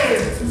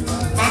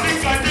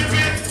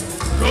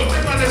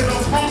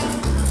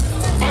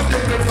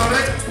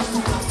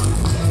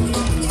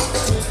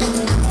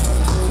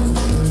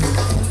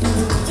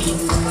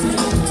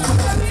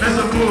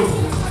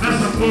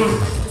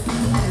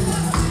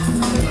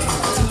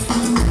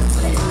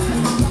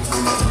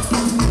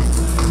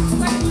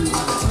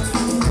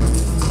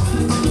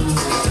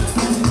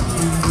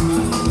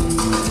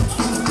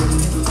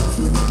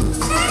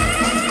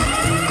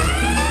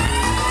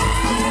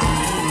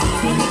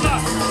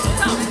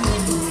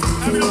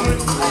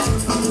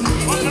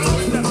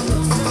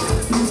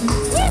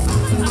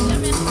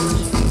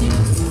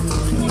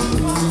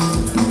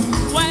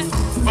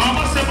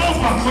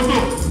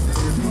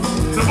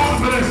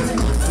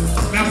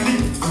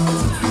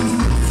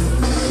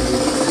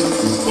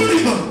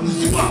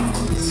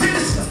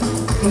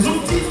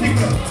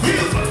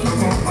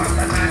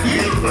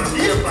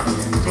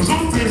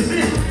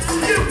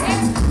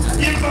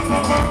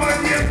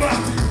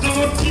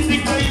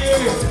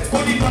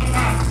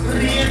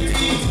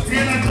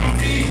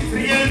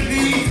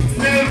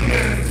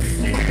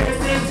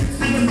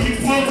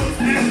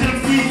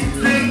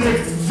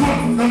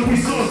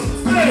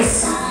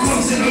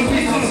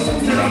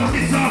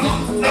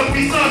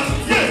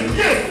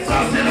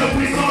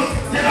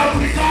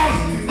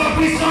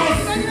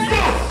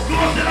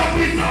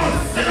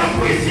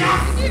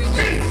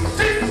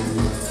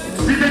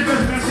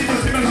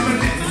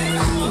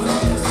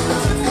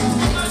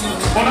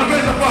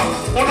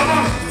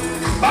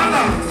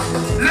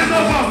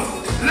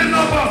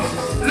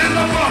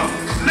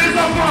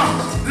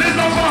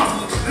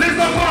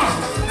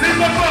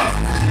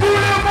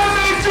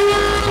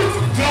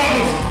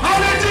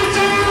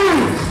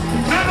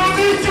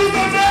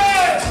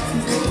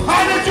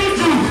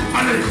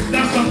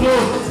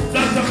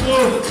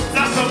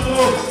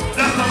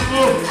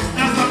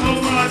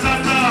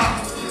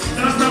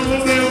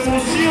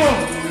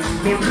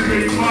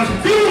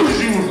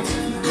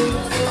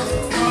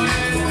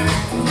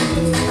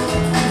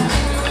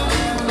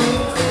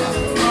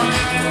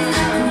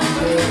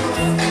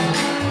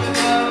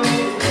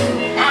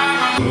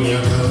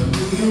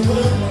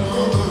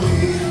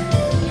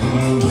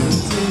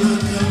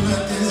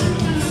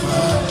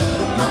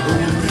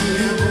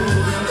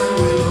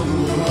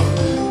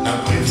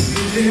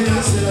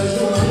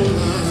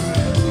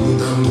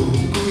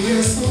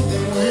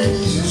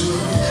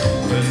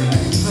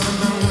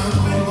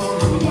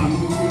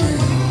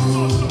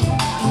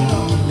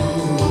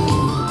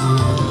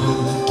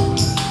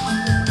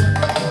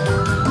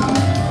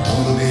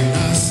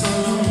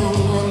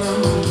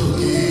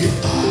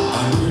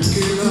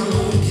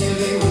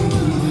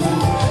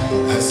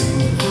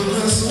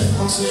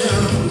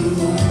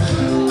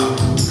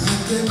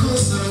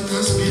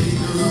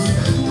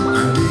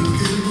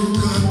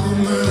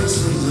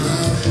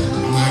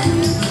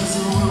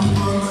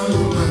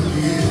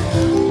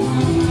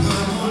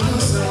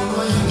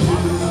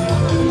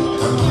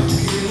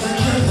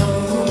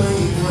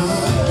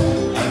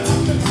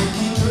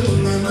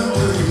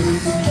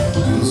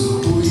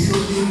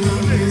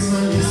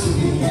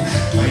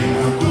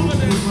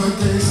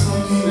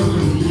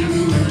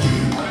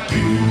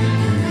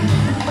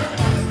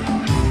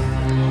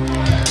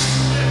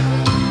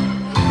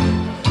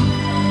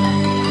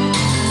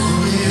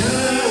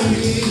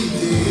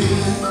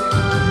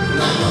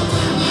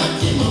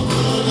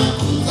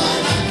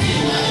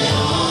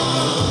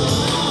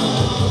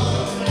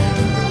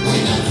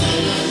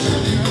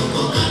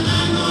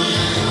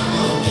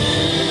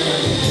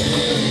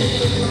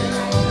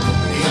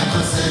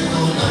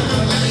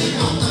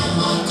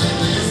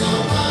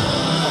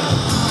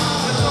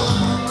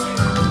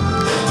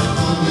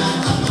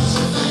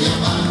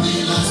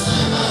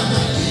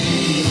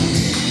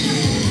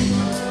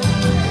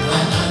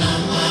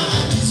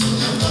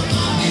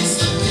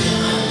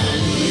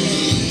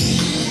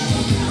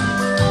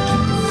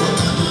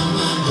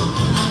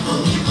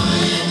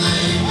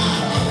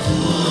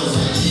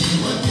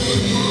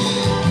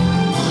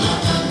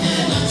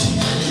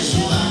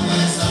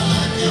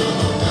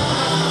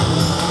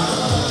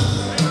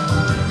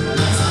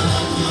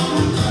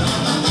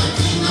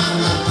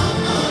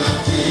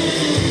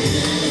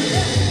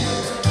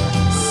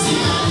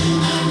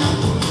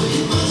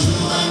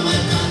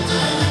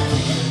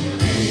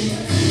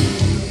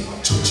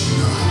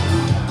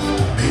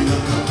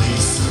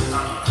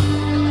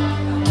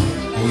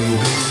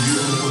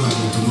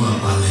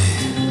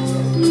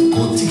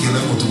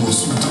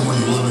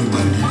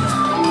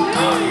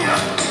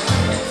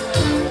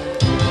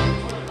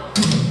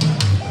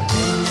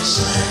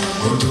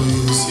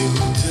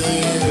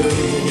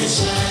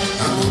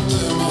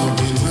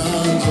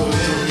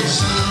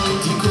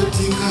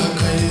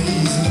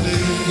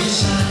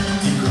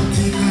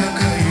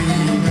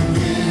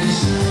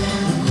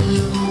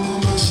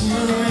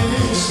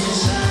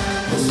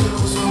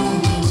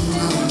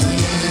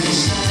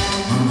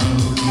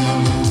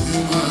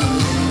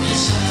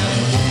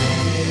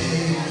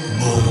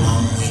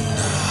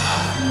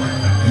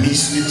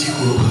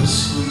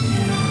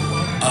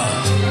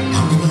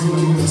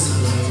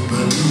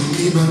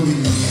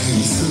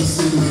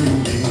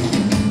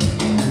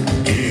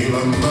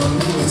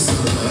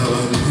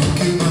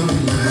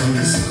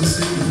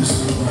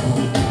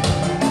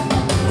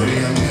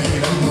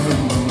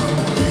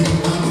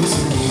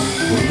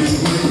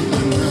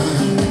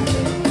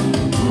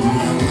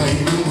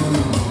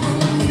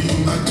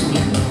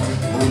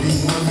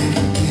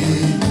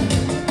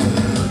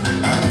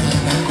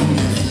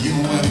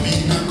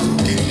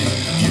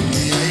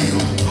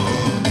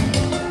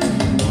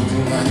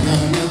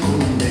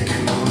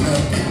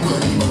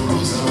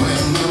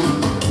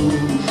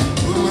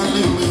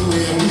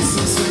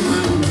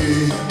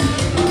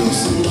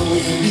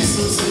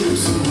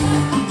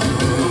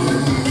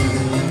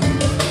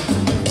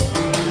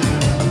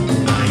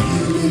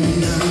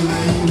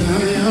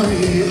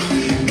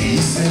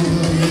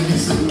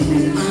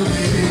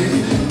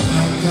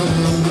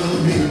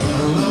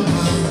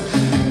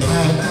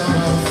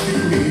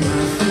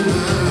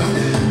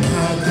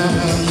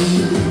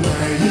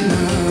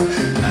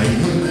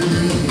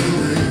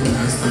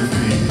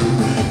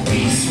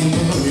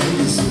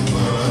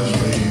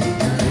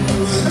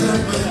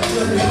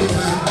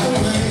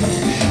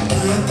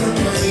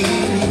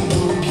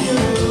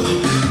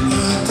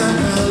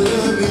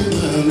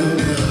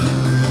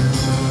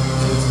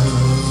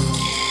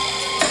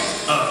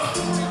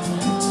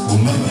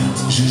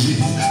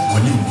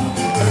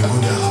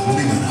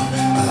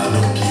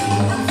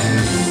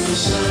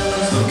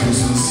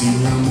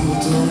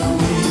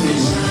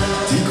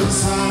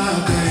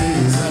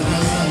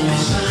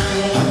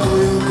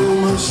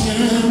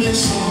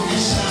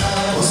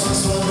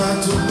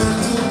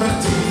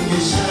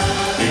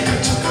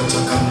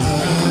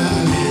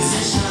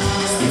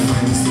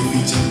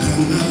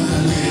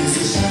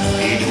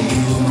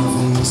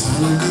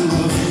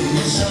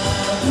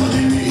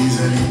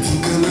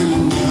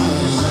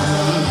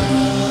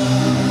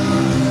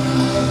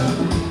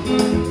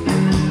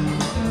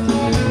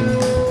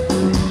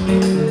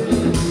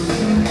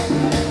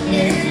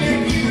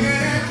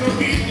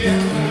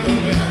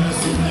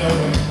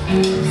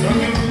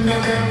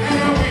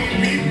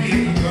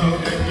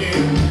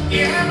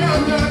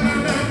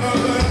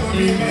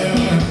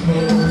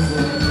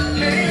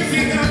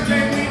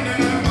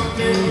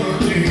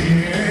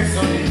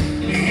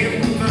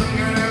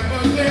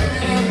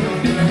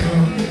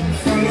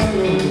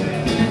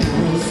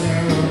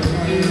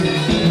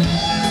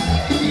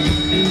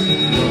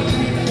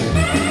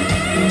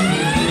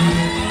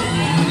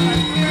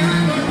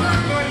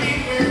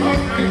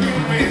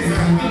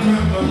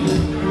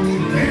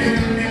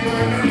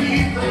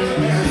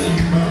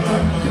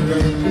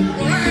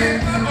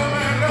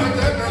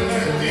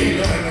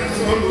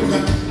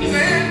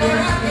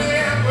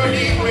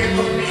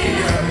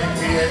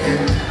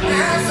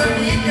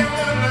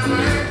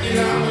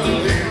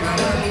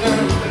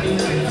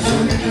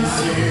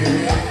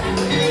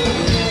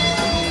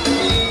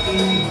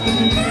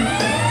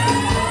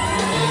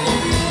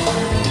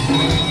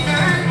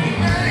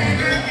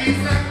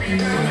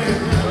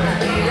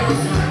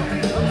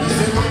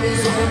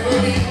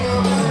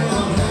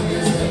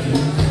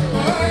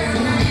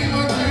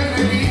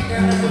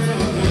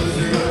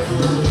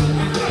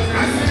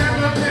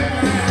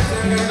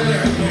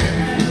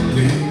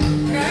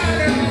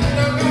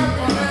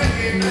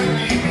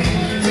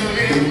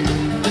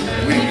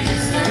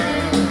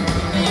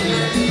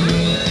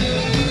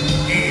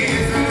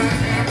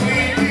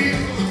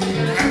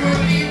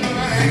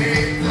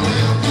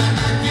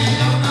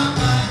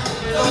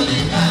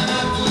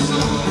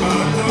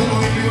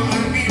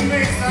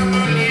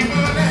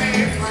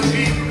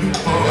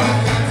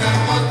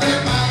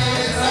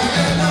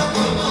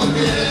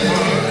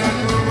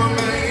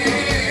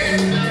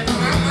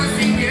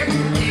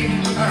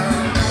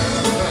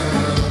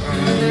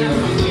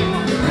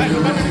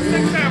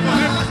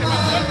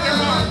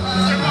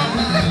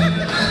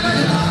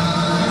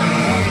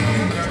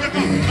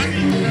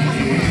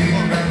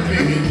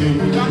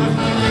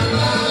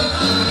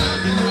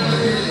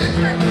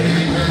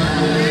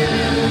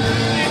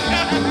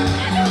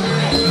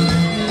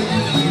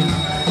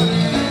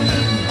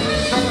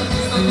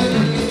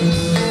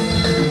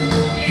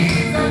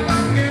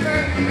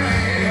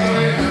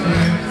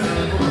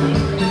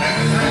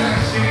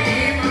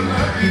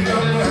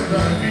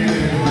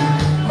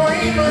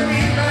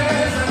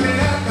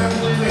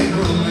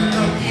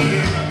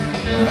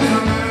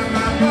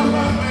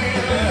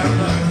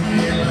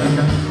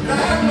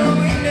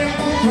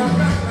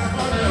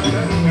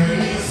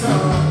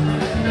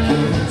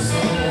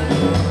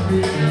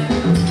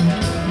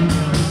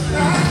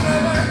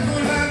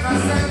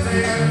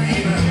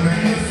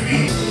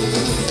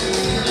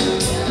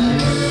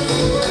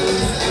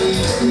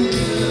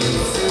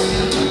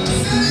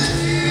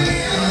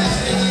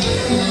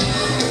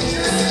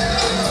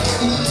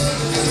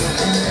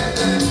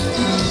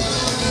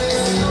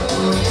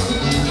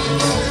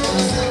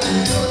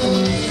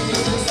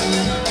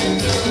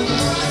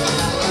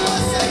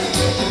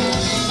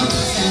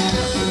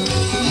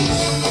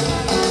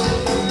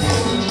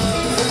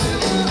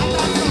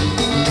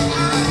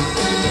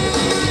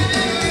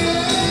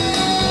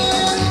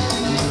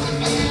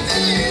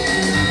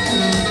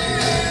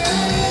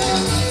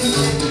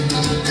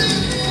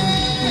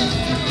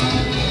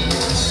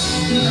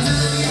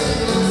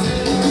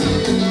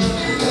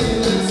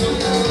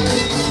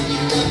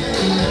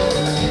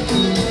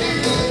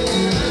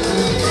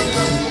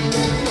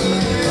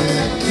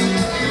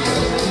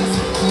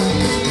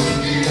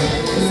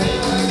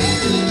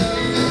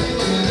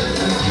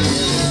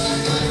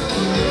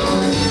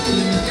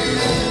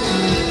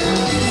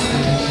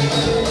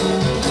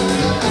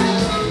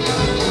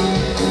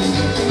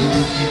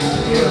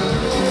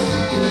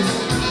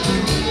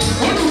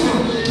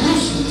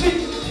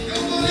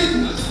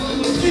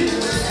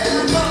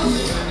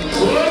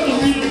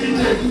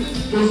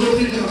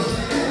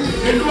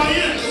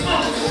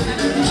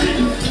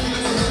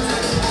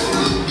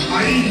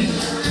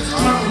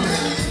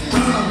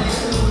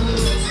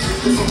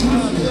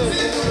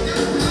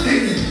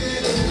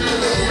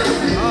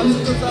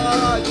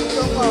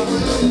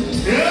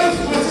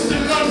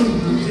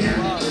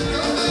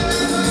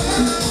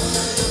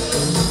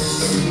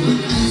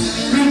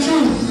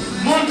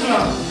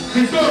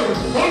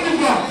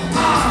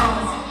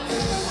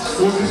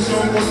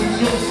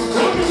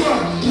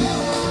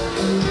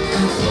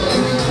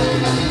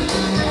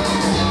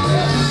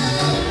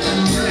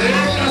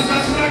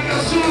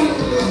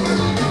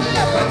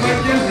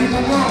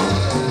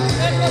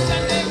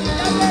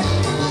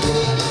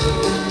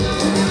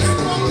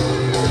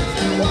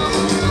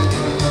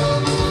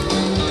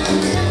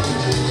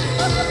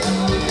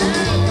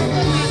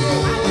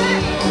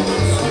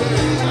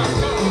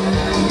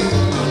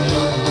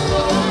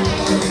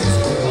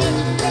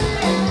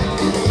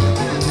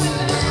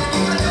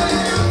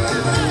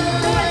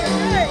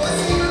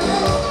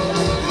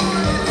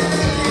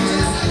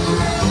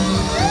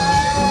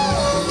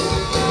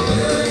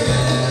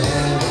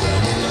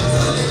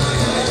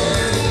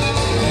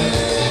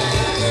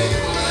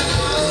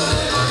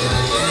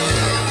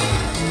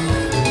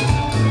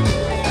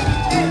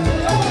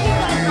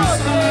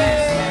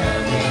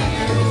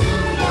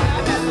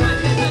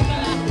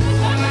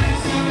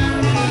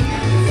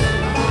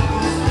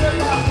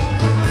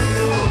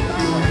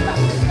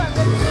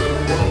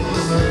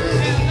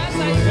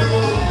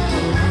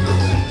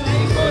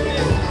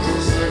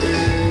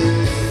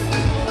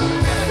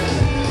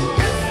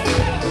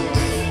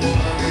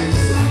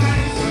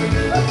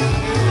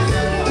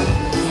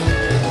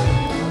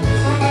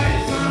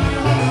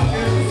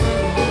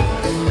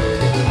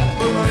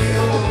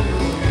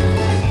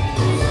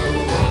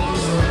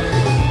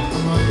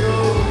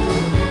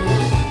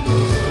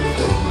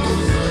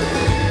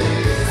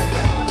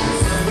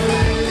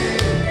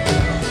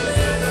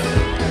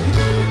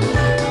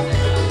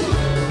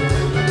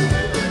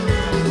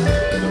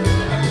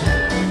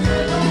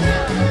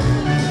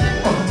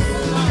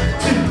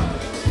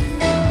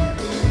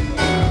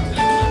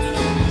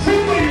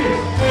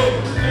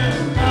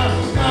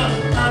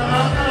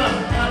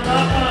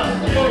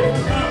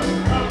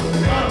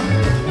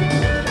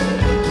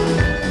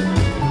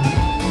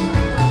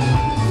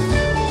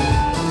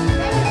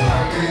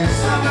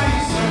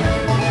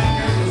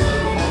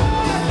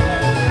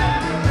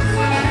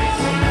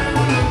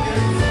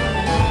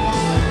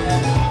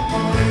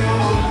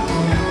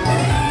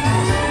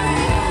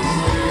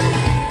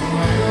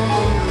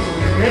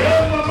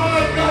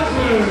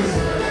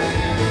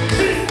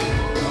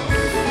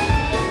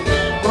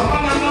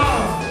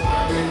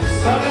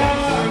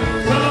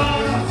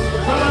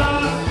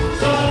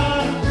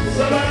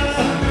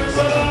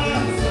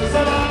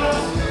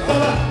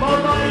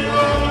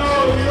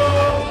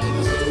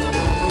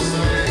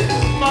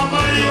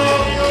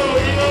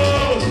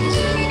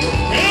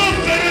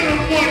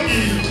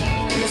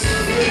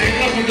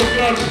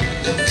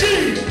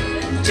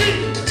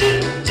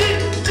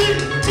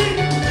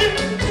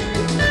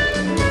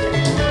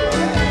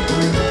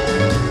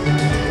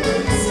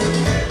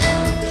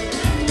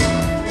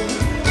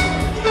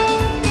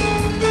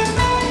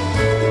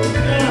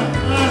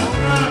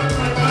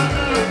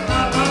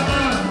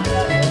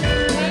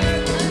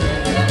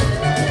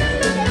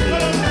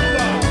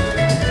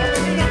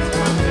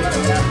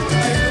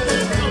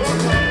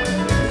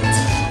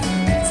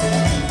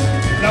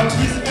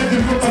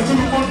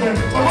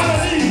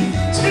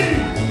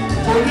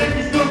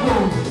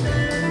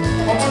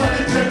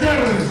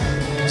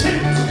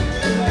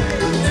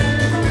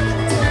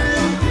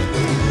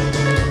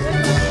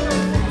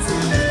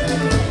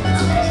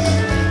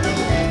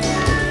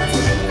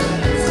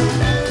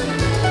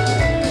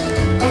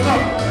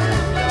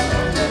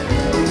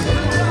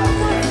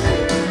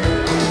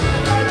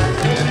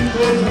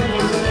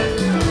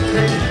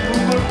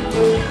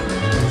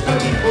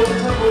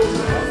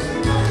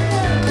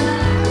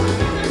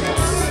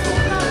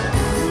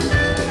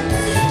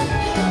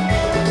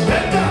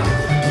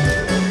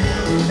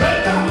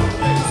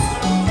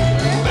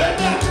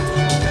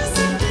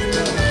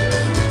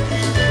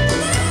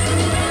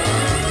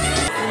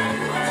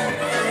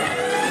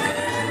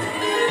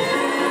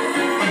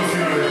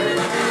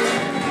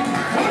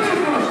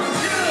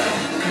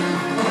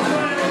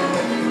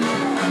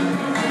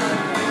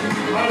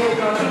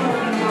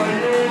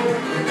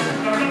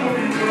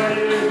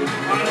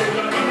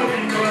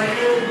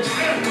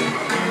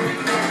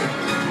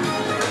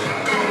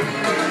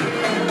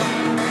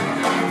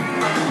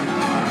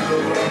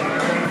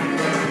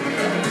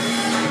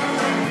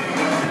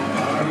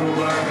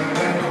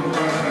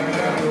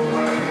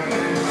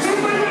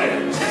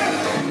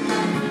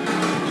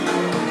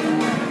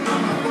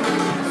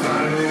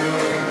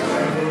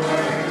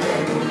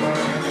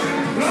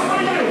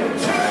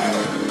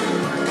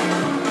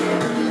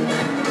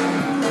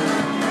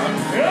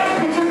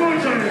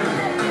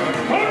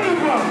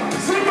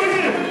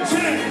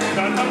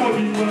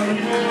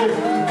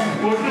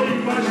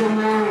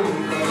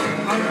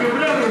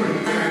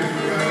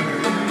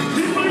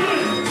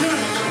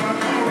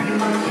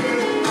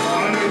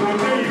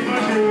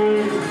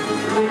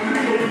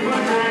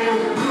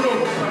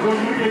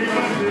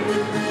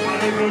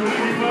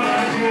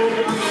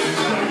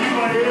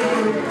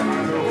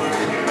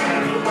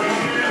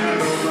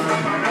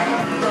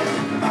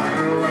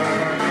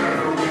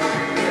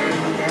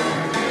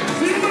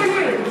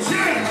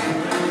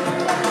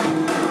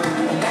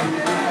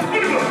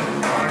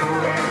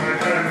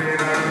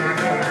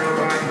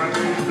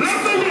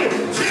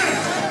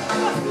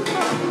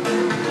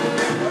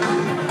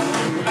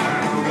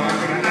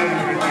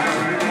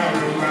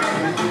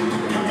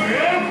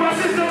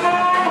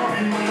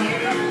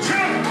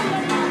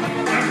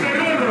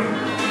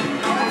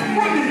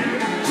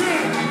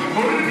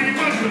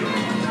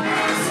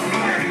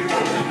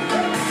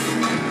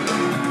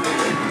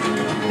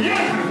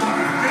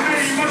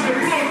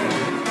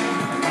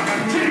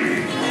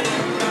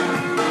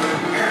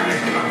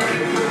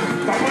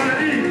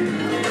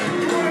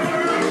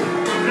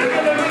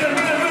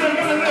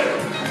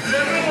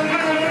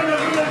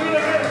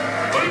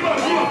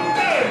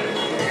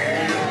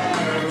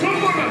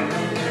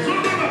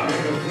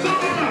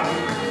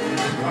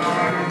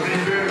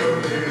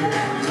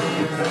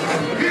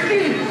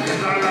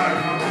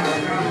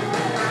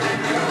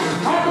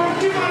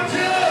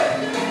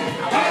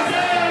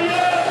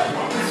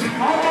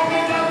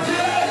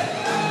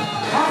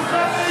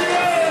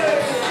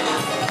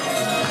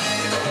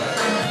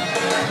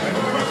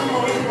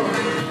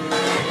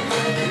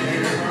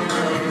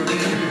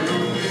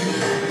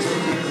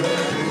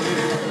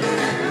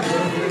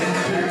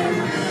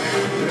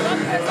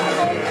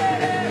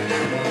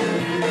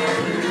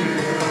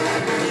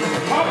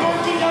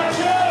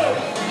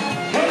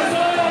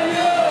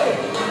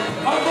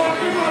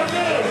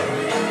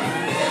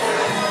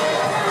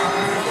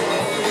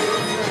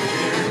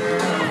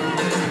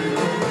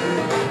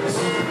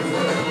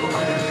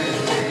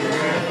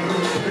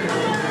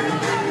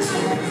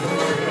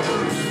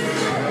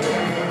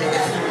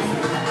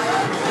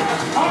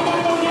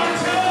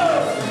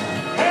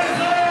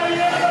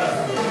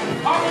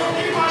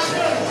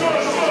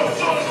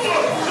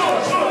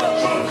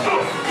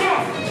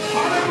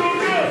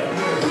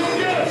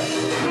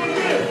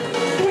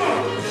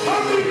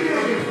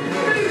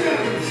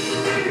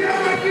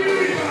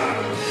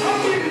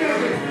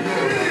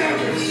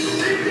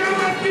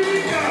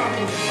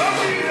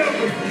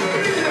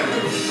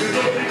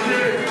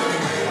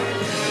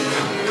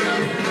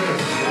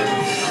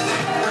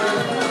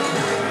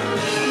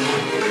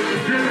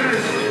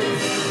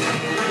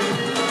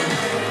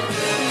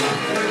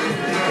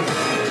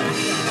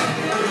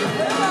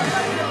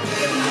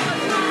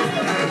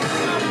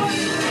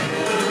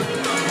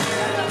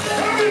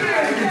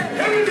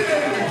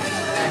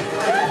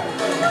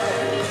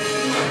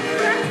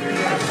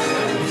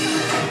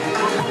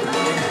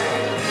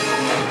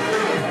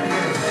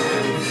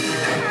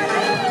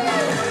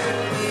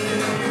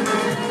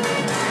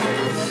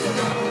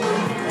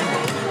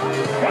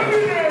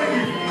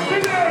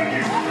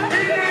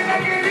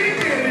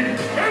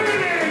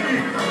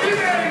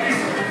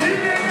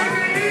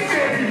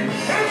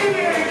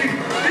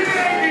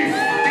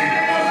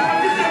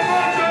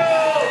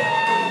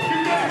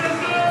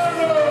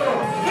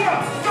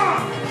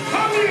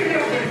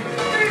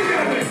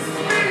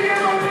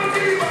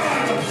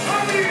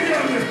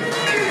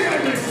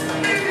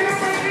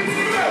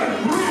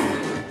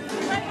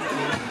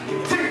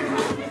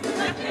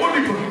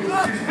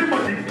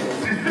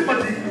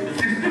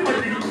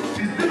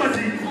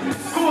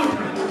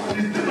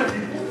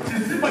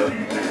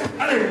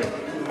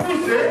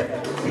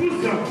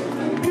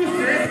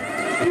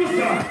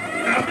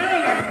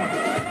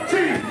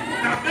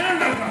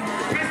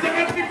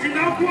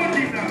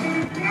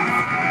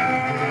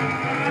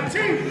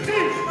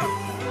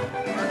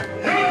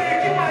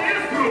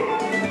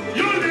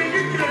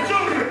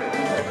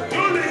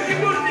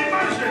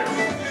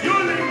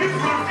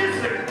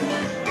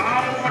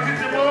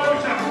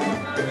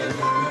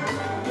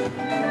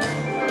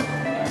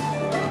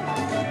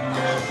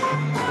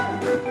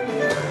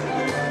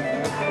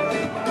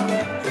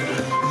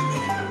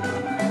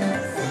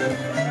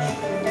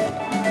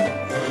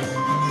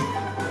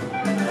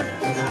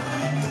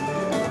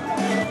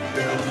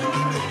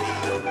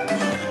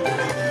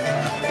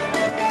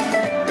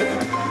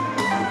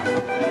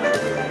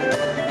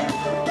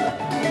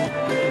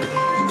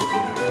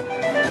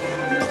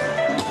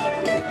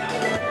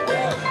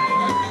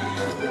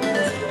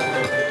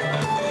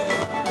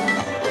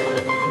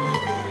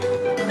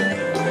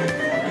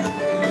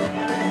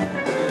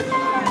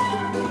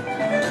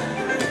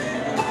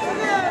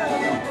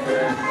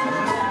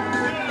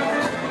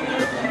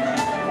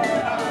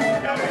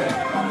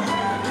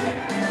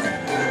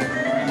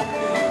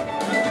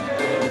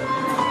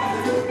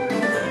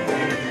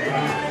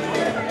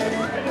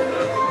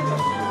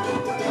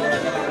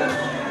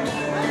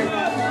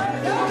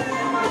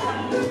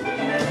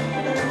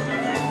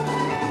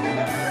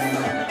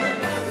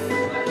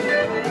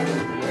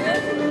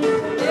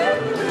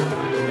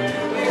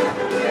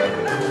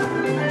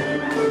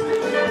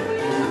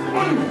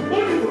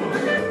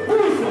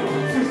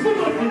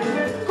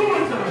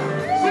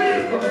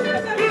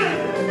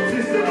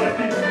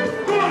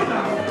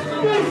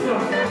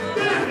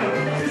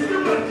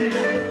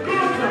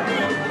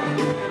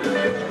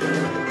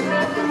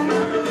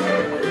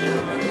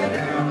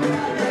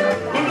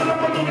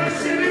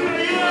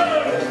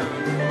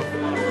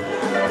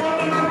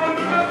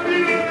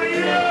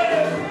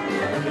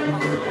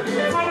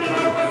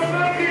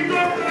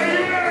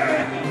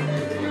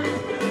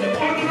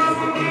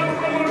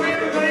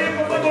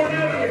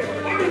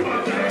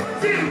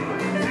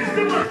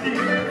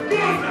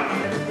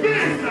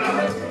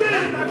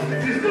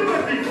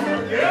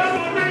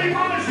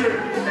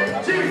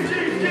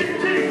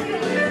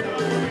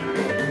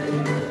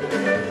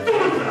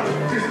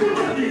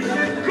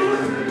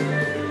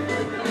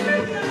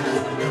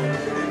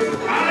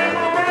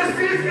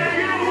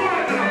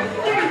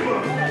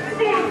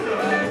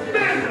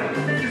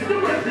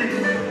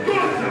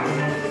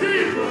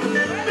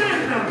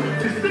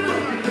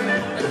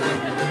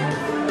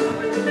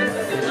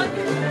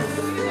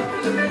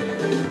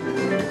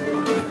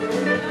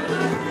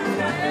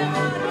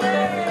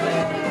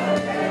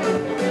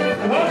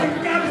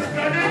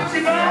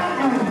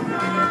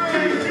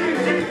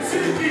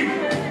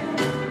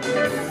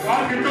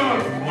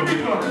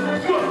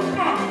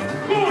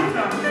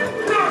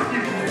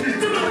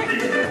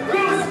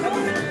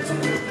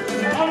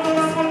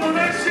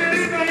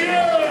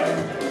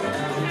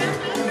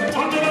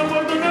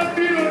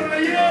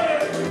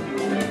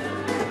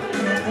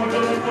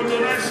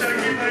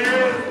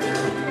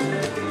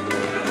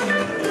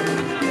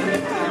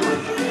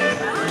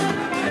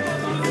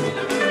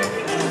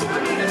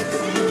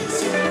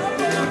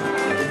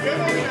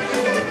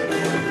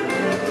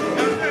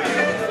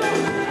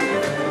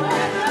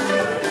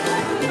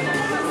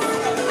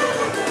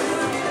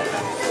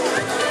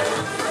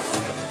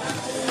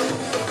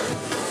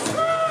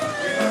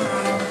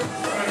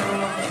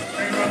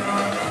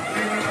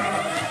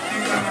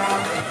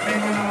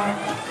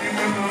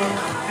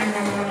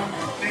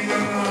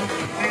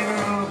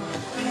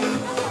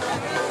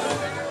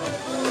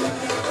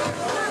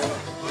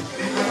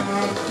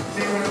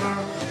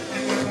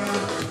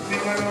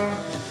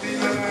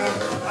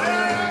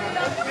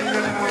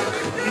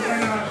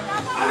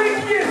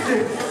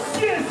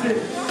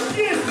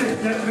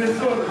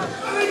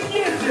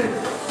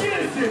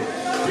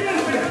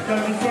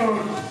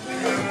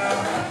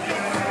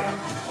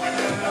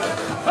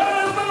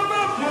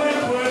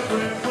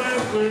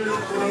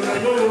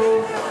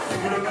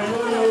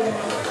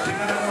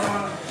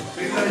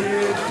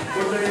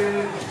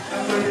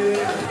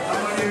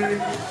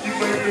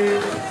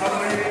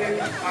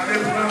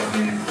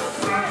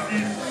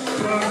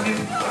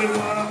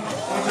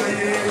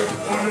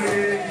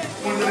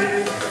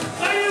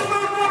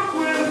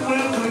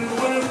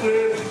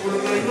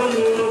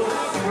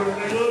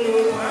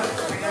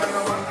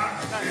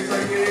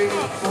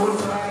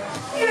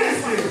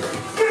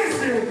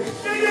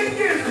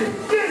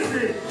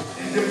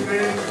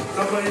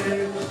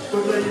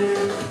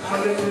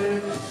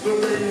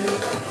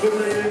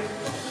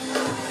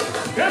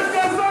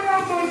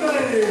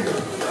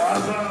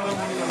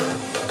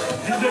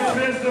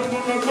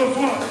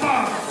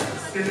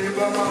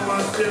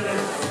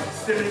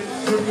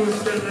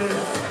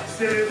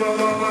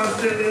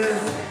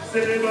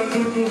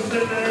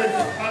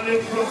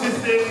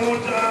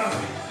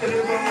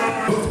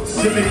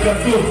 C'est les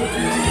gâteaux.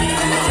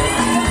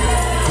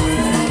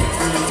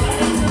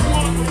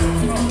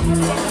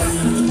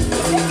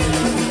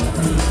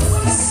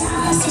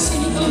 C'est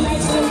celui qu'on va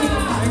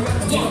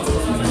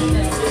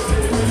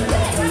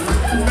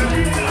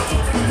dire.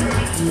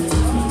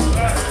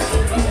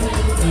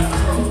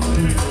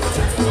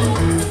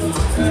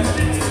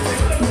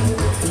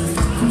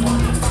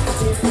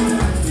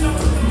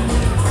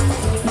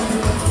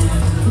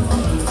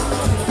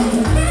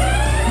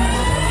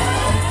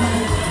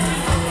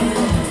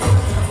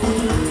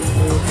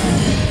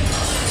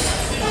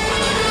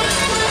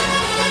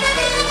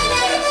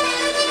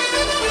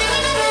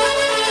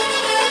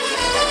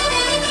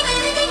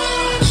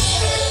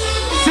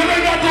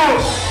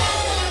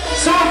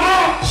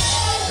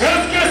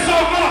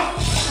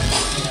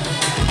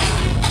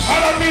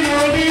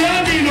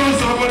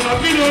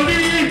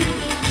 piloli,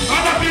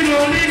 ala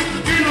piloli,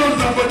 bilo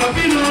zapata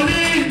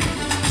piloli,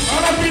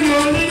 ala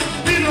piloli,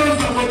 bilo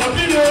zapata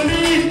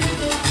piloli,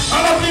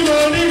 ala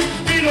piloli,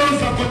 bilo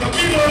zapata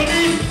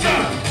piloli.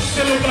 Tiens,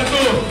 c'est le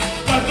gâteau,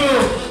 gâteau,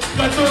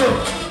 gâteau,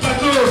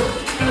 gâteau,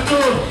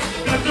 gâteau,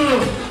 gâteau,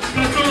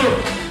 gâteau,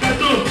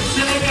 gâteau,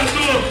 c'est le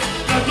gâteau,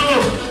 gâteau,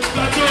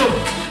 gâteau,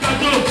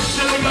 gâteau,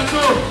 c'est le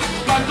gâteau,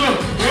 gâteau.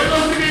 Et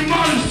l'autre qui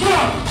mange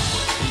soit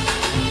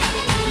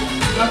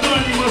gâteau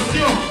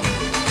d'animation.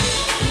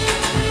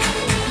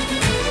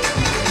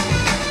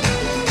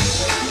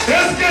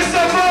 Est-ce que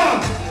ça va?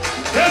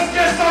 Est-ce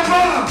que ça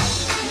va?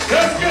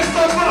 Est-ce que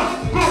ça va?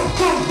 Go,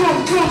 go, go,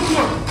 go,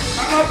 go.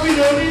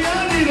 Piloli,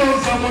 Nino,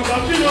 Samota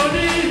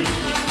Piloli,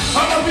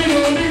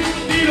 Piloli,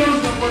 Nino,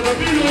 Samota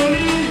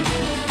Piloli,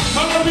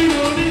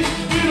 Piloli,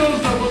 Nino,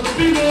 Samota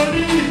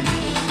Piloli.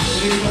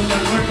 Et quand ça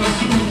va comme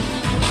tout,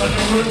 ça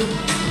devrait.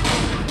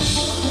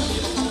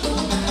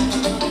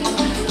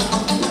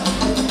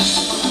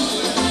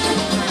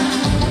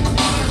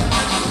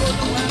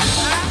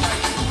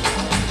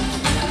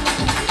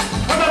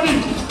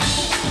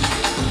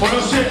 On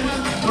l'achète,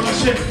 on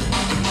l'achète.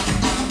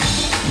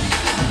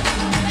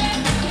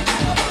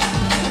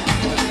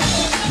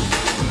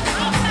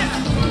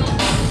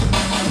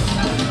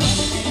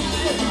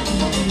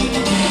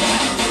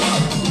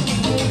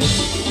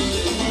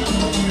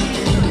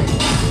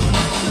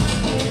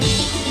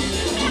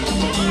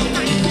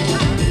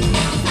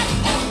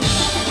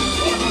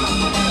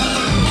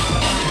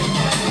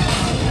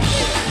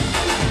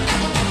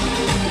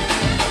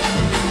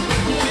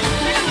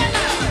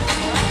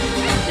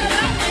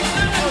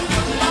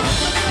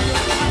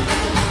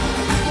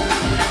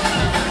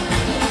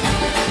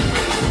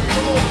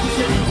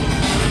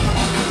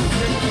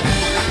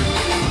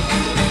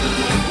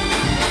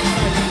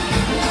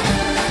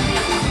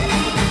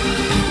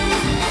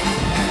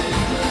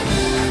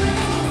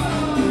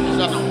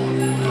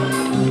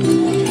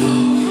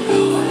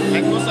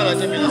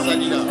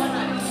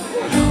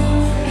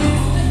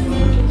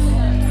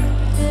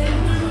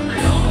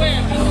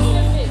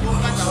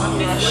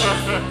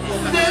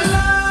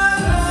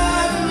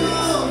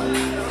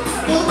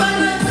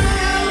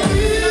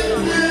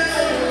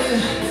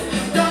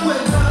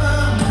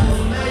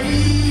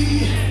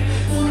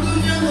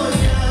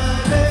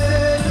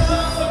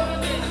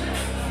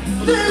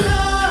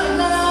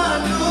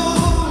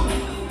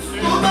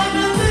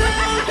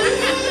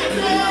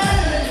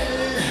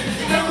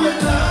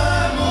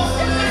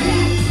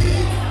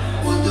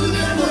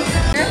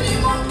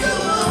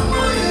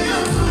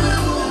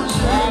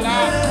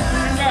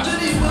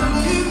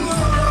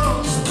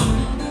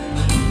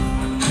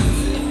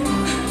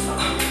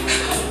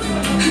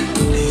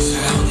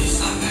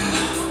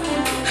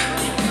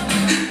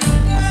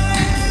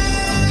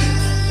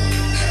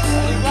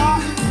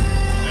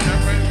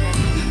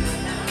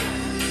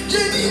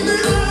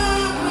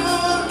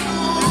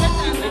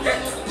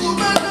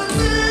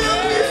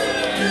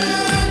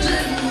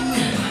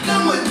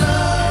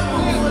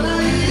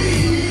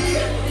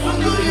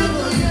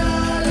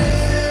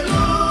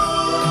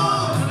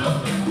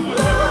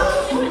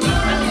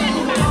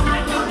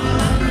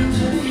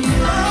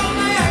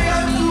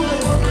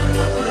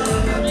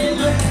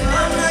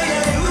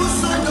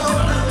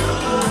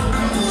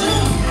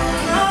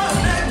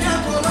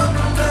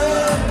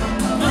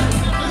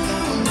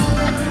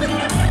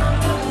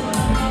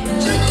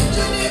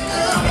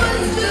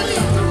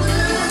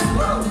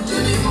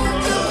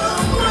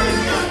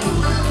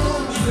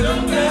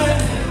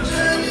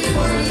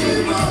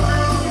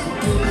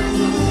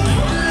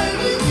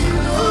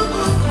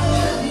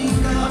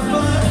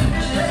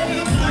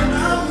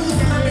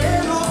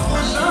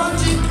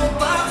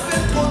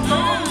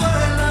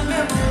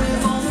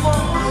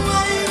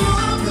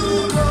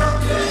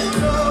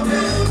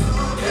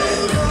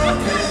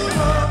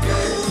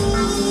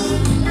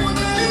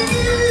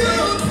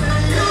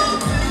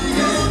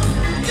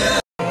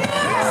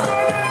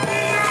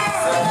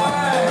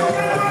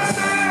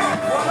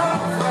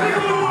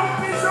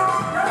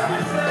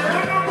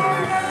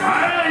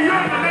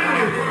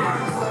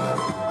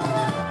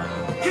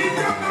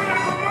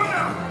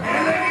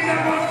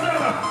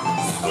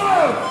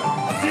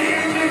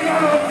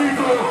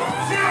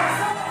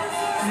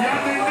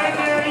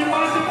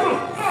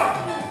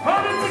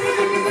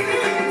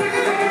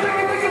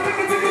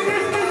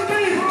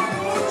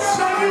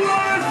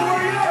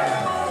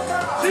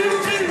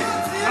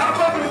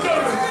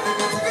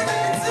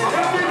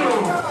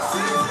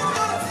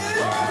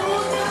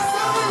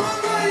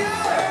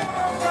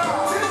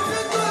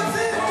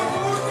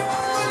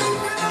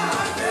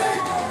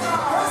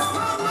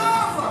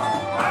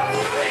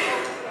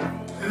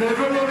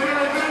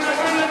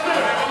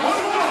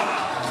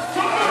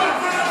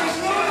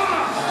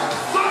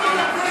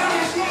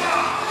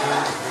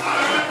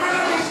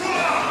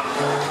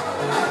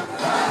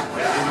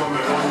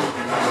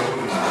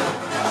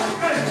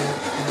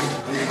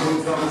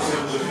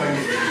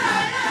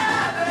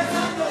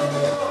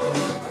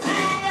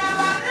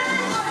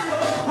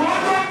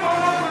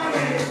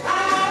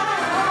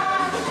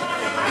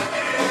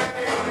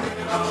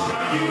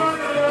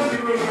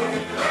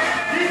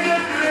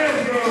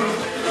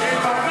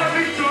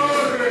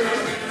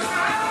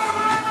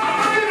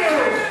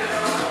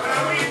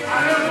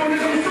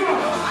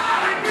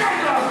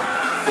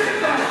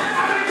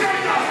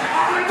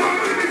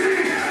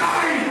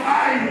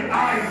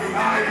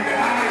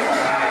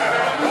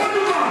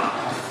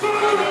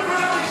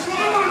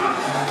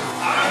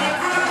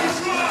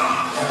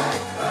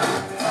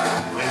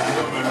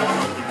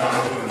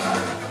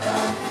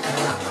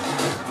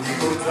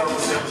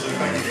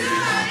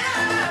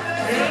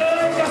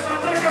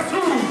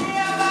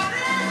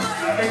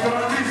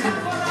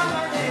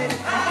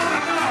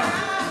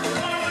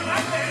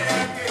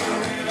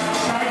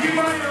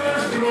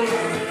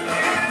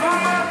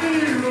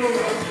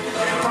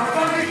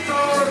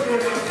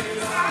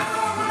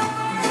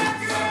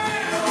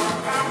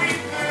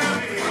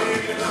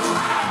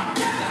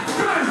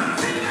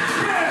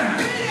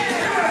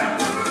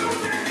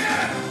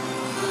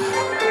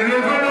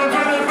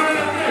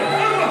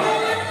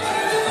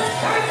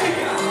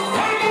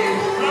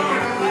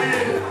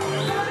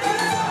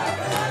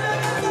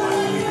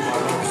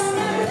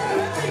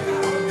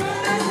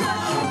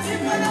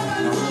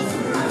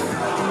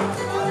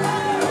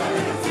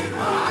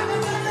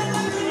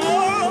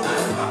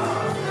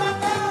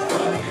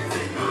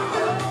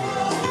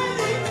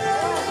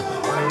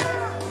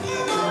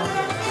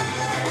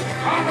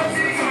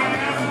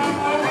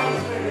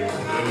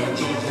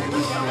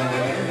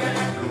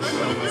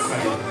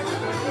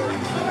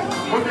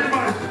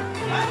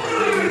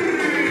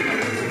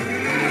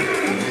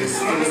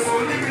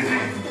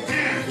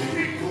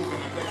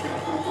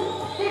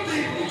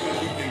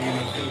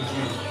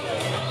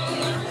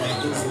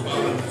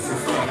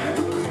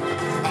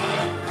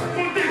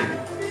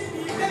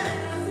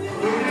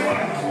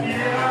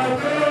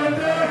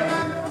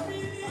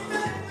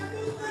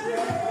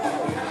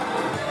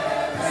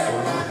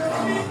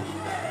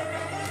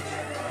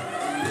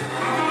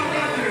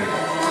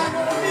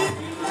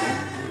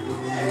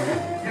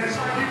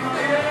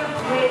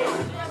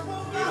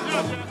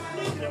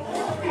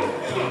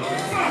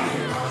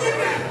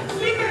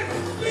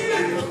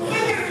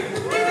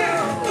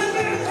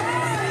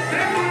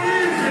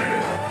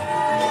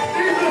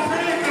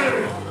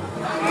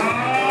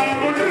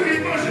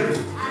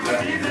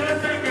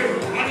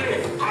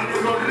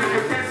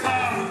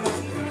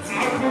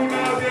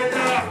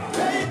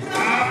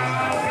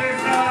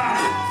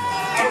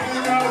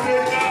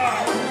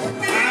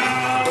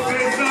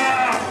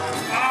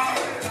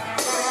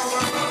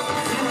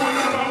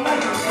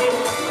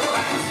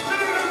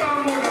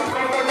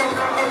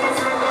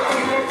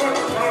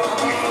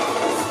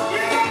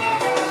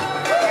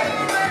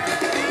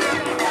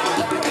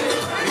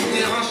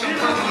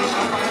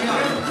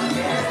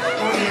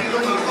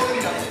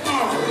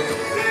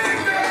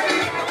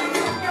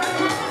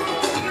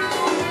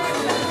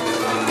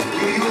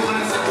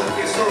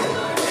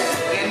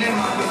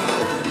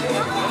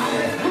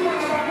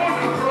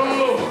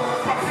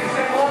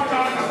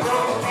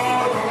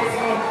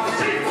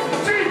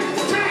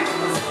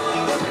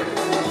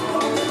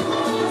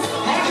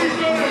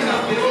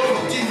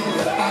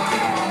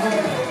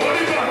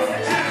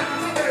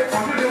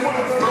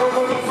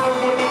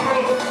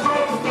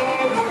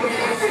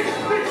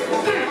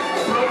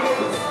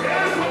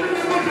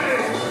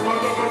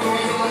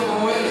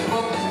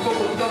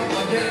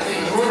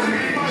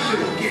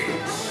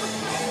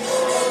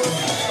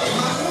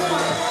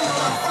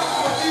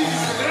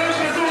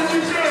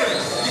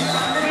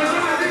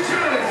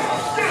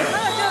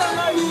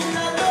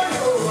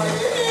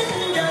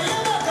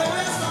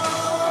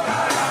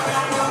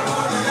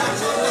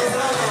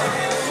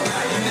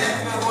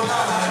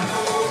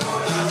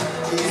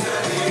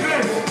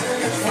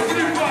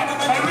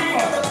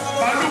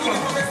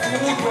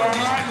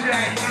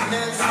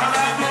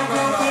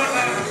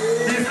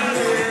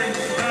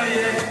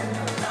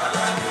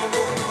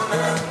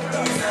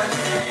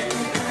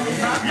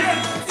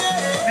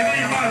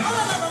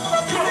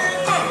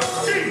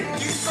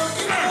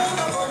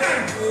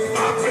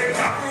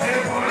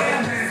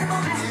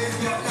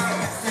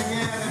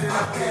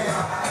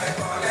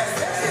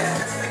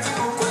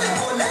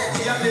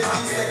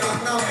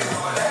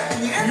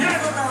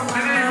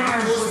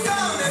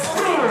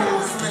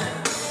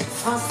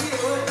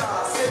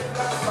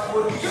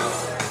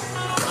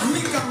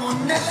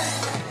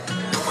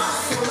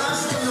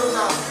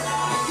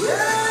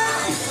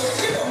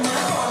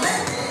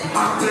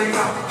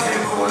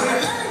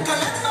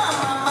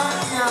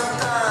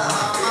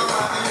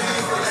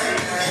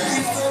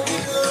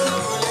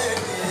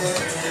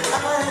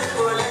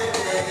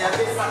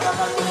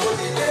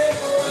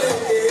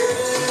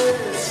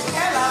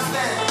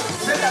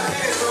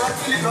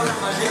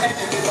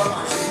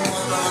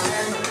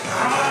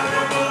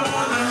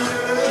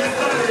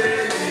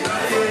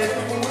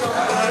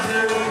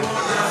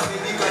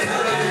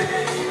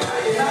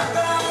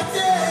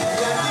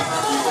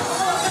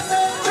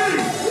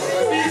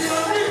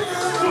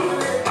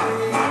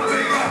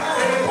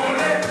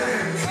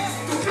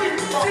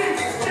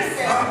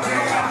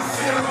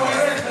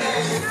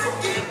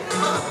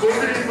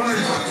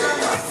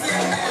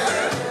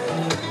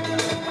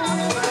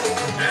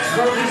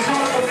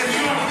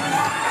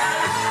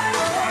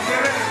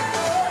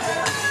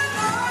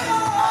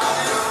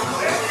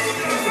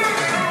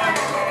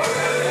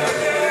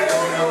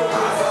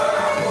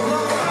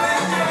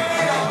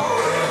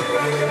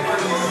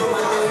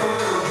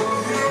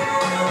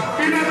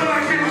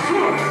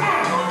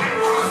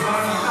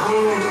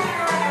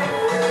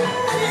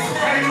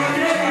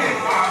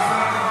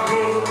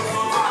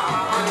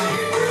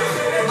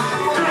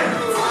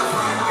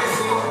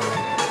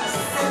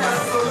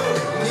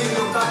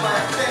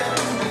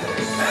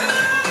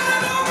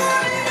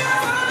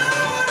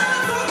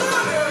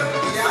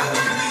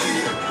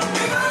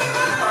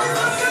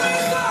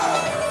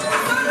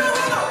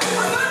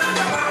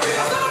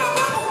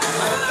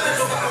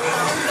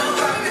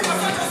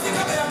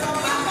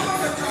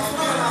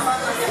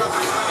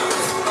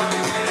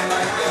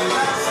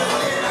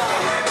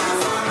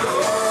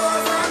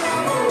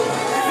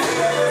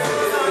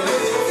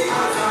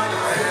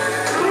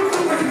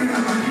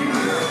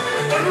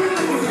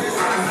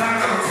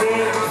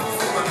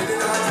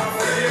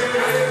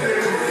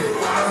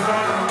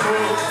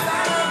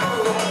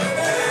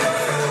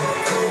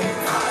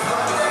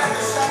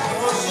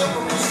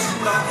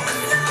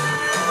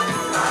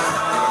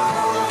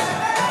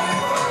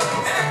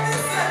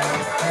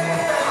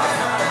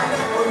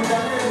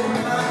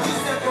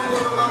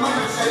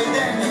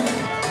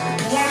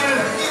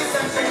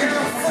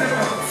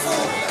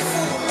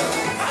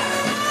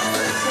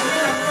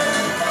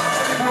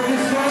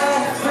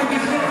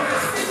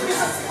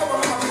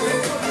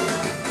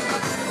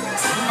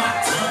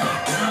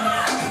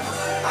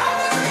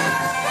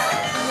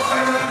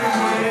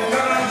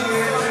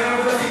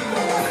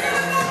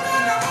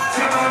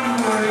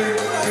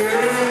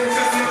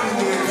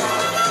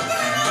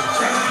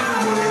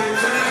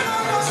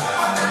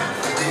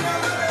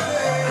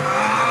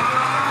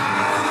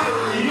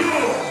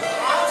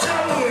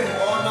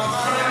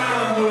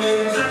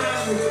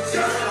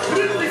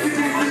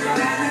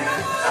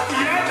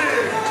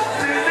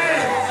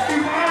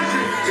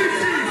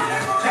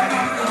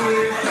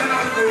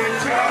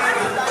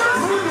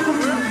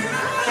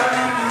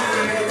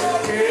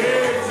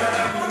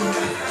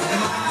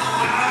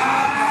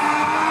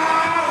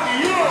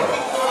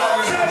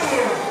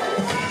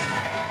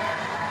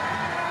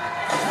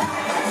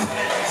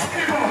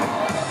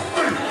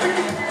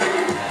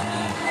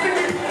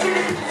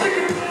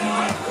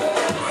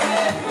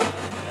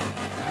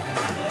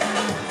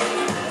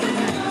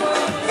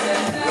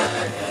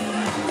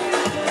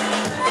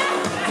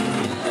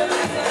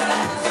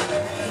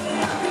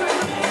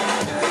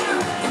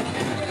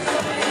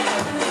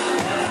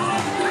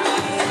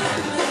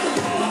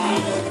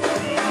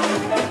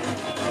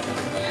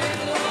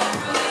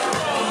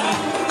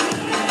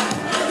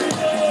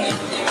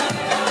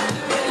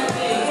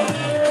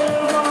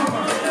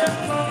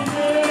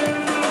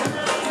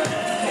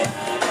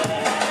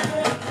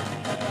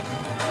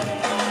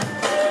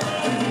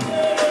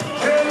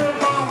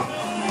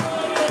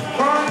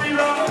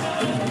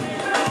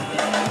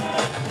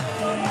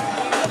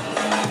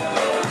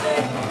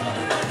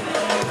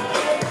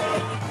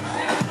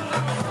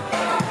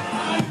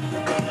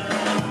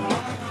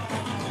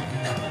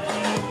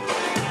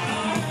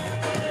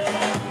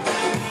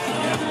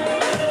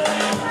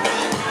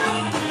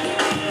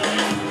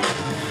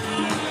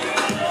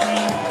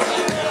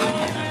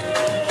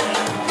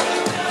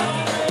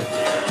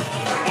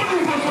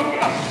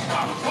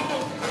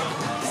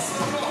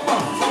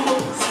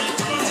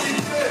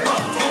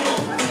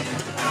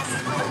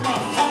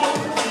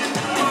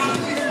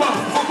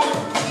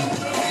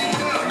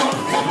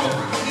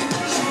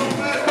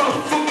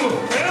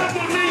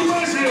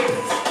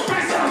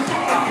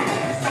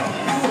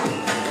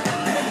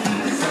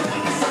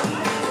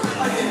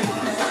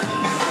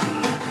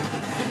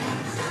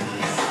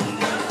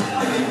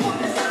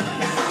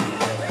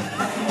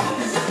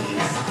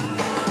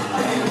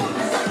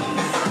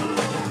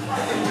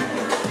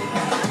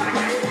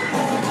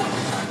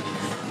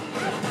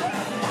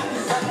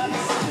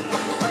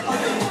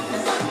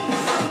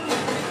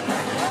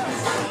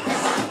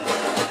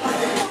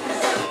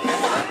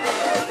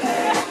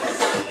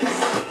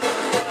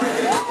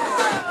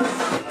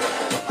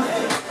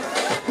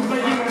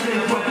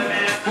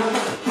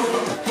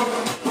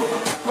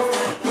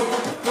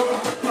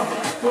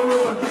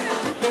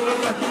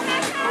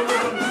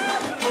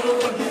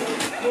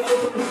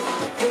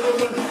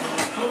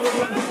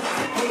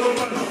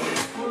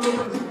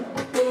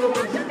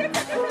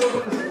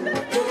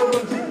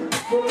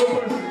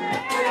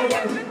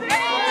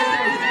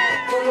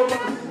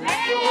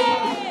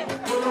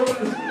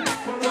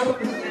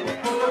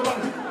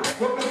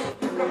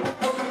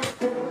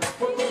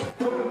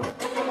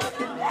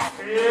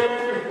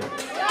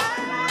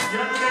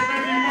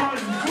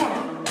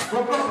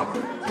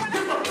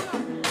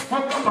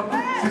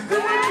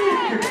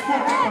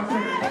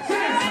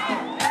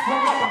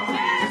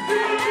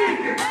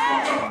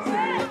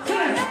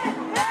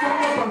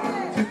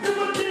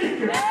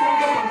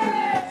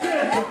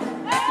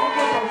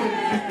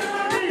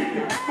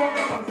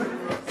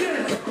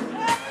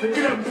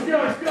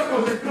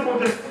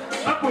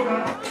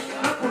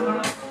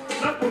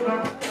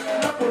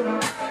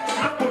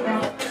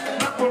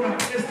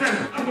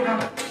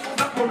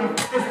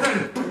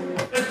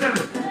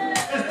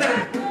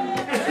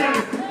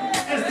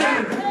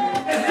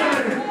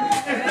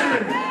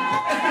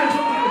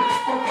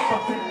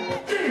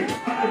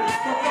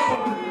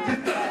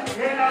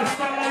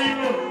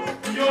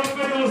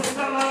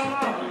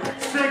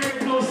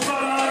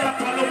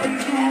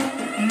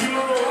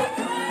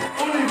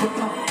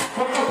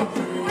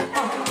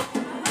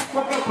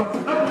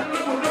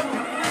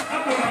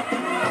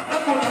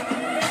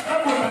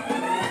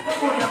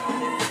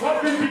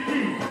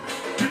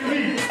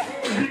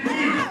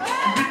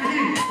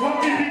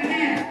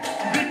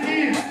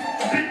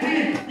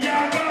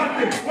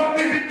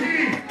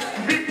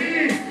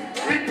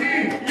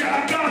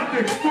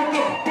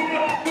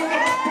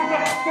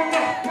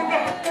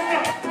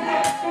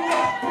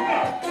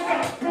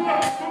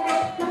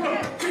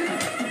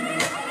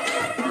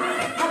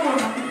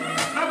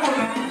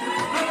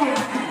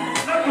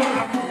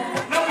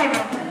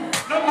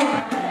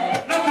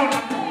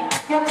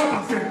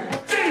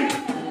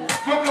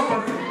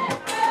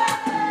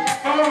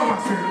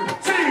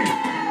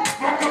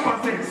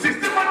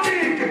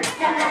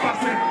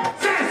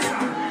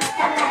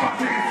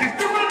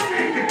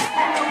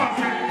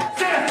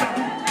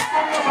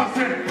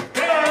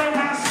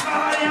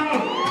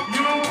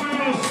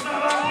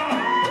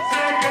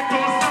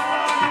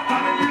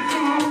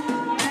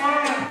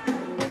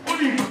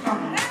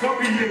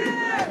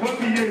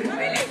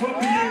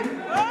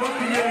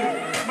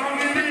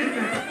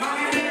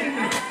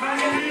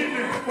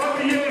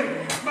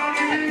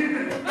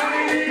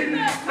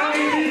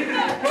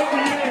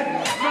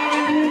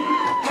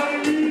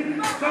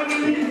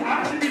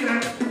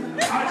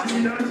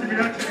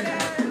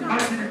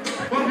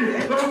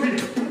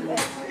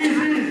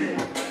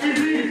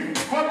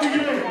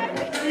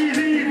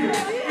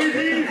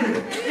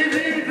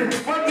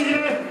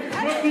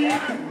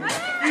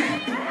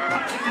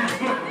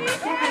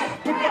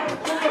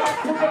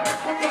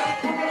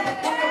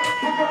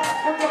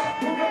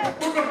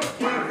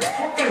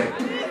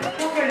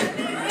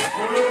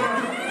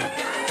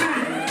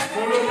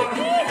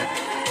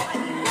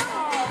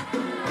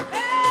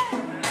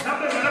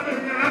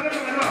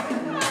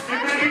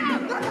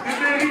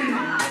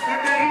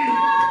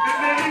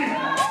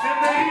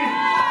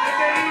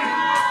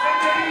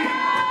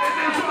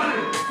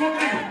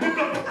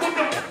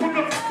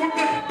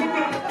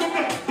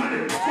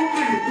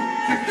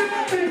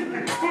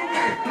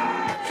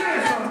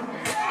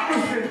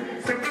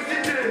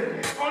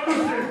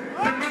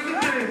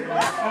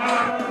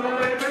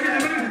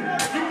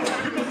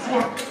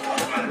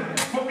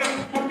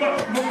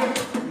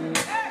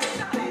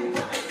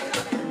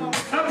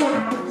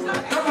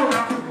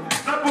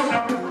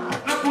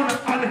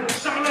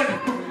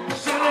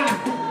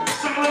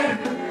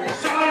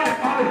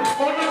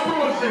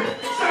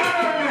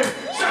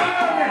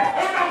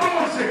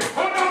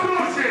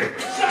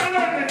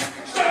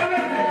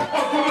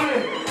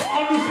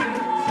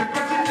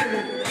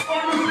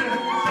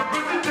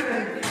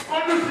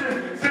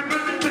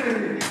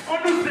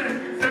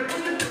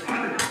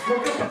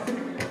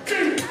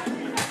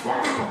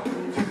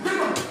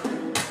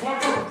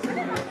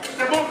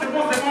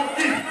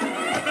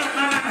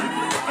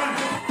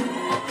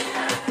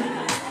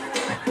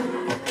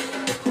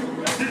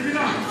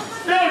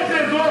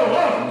 Oh,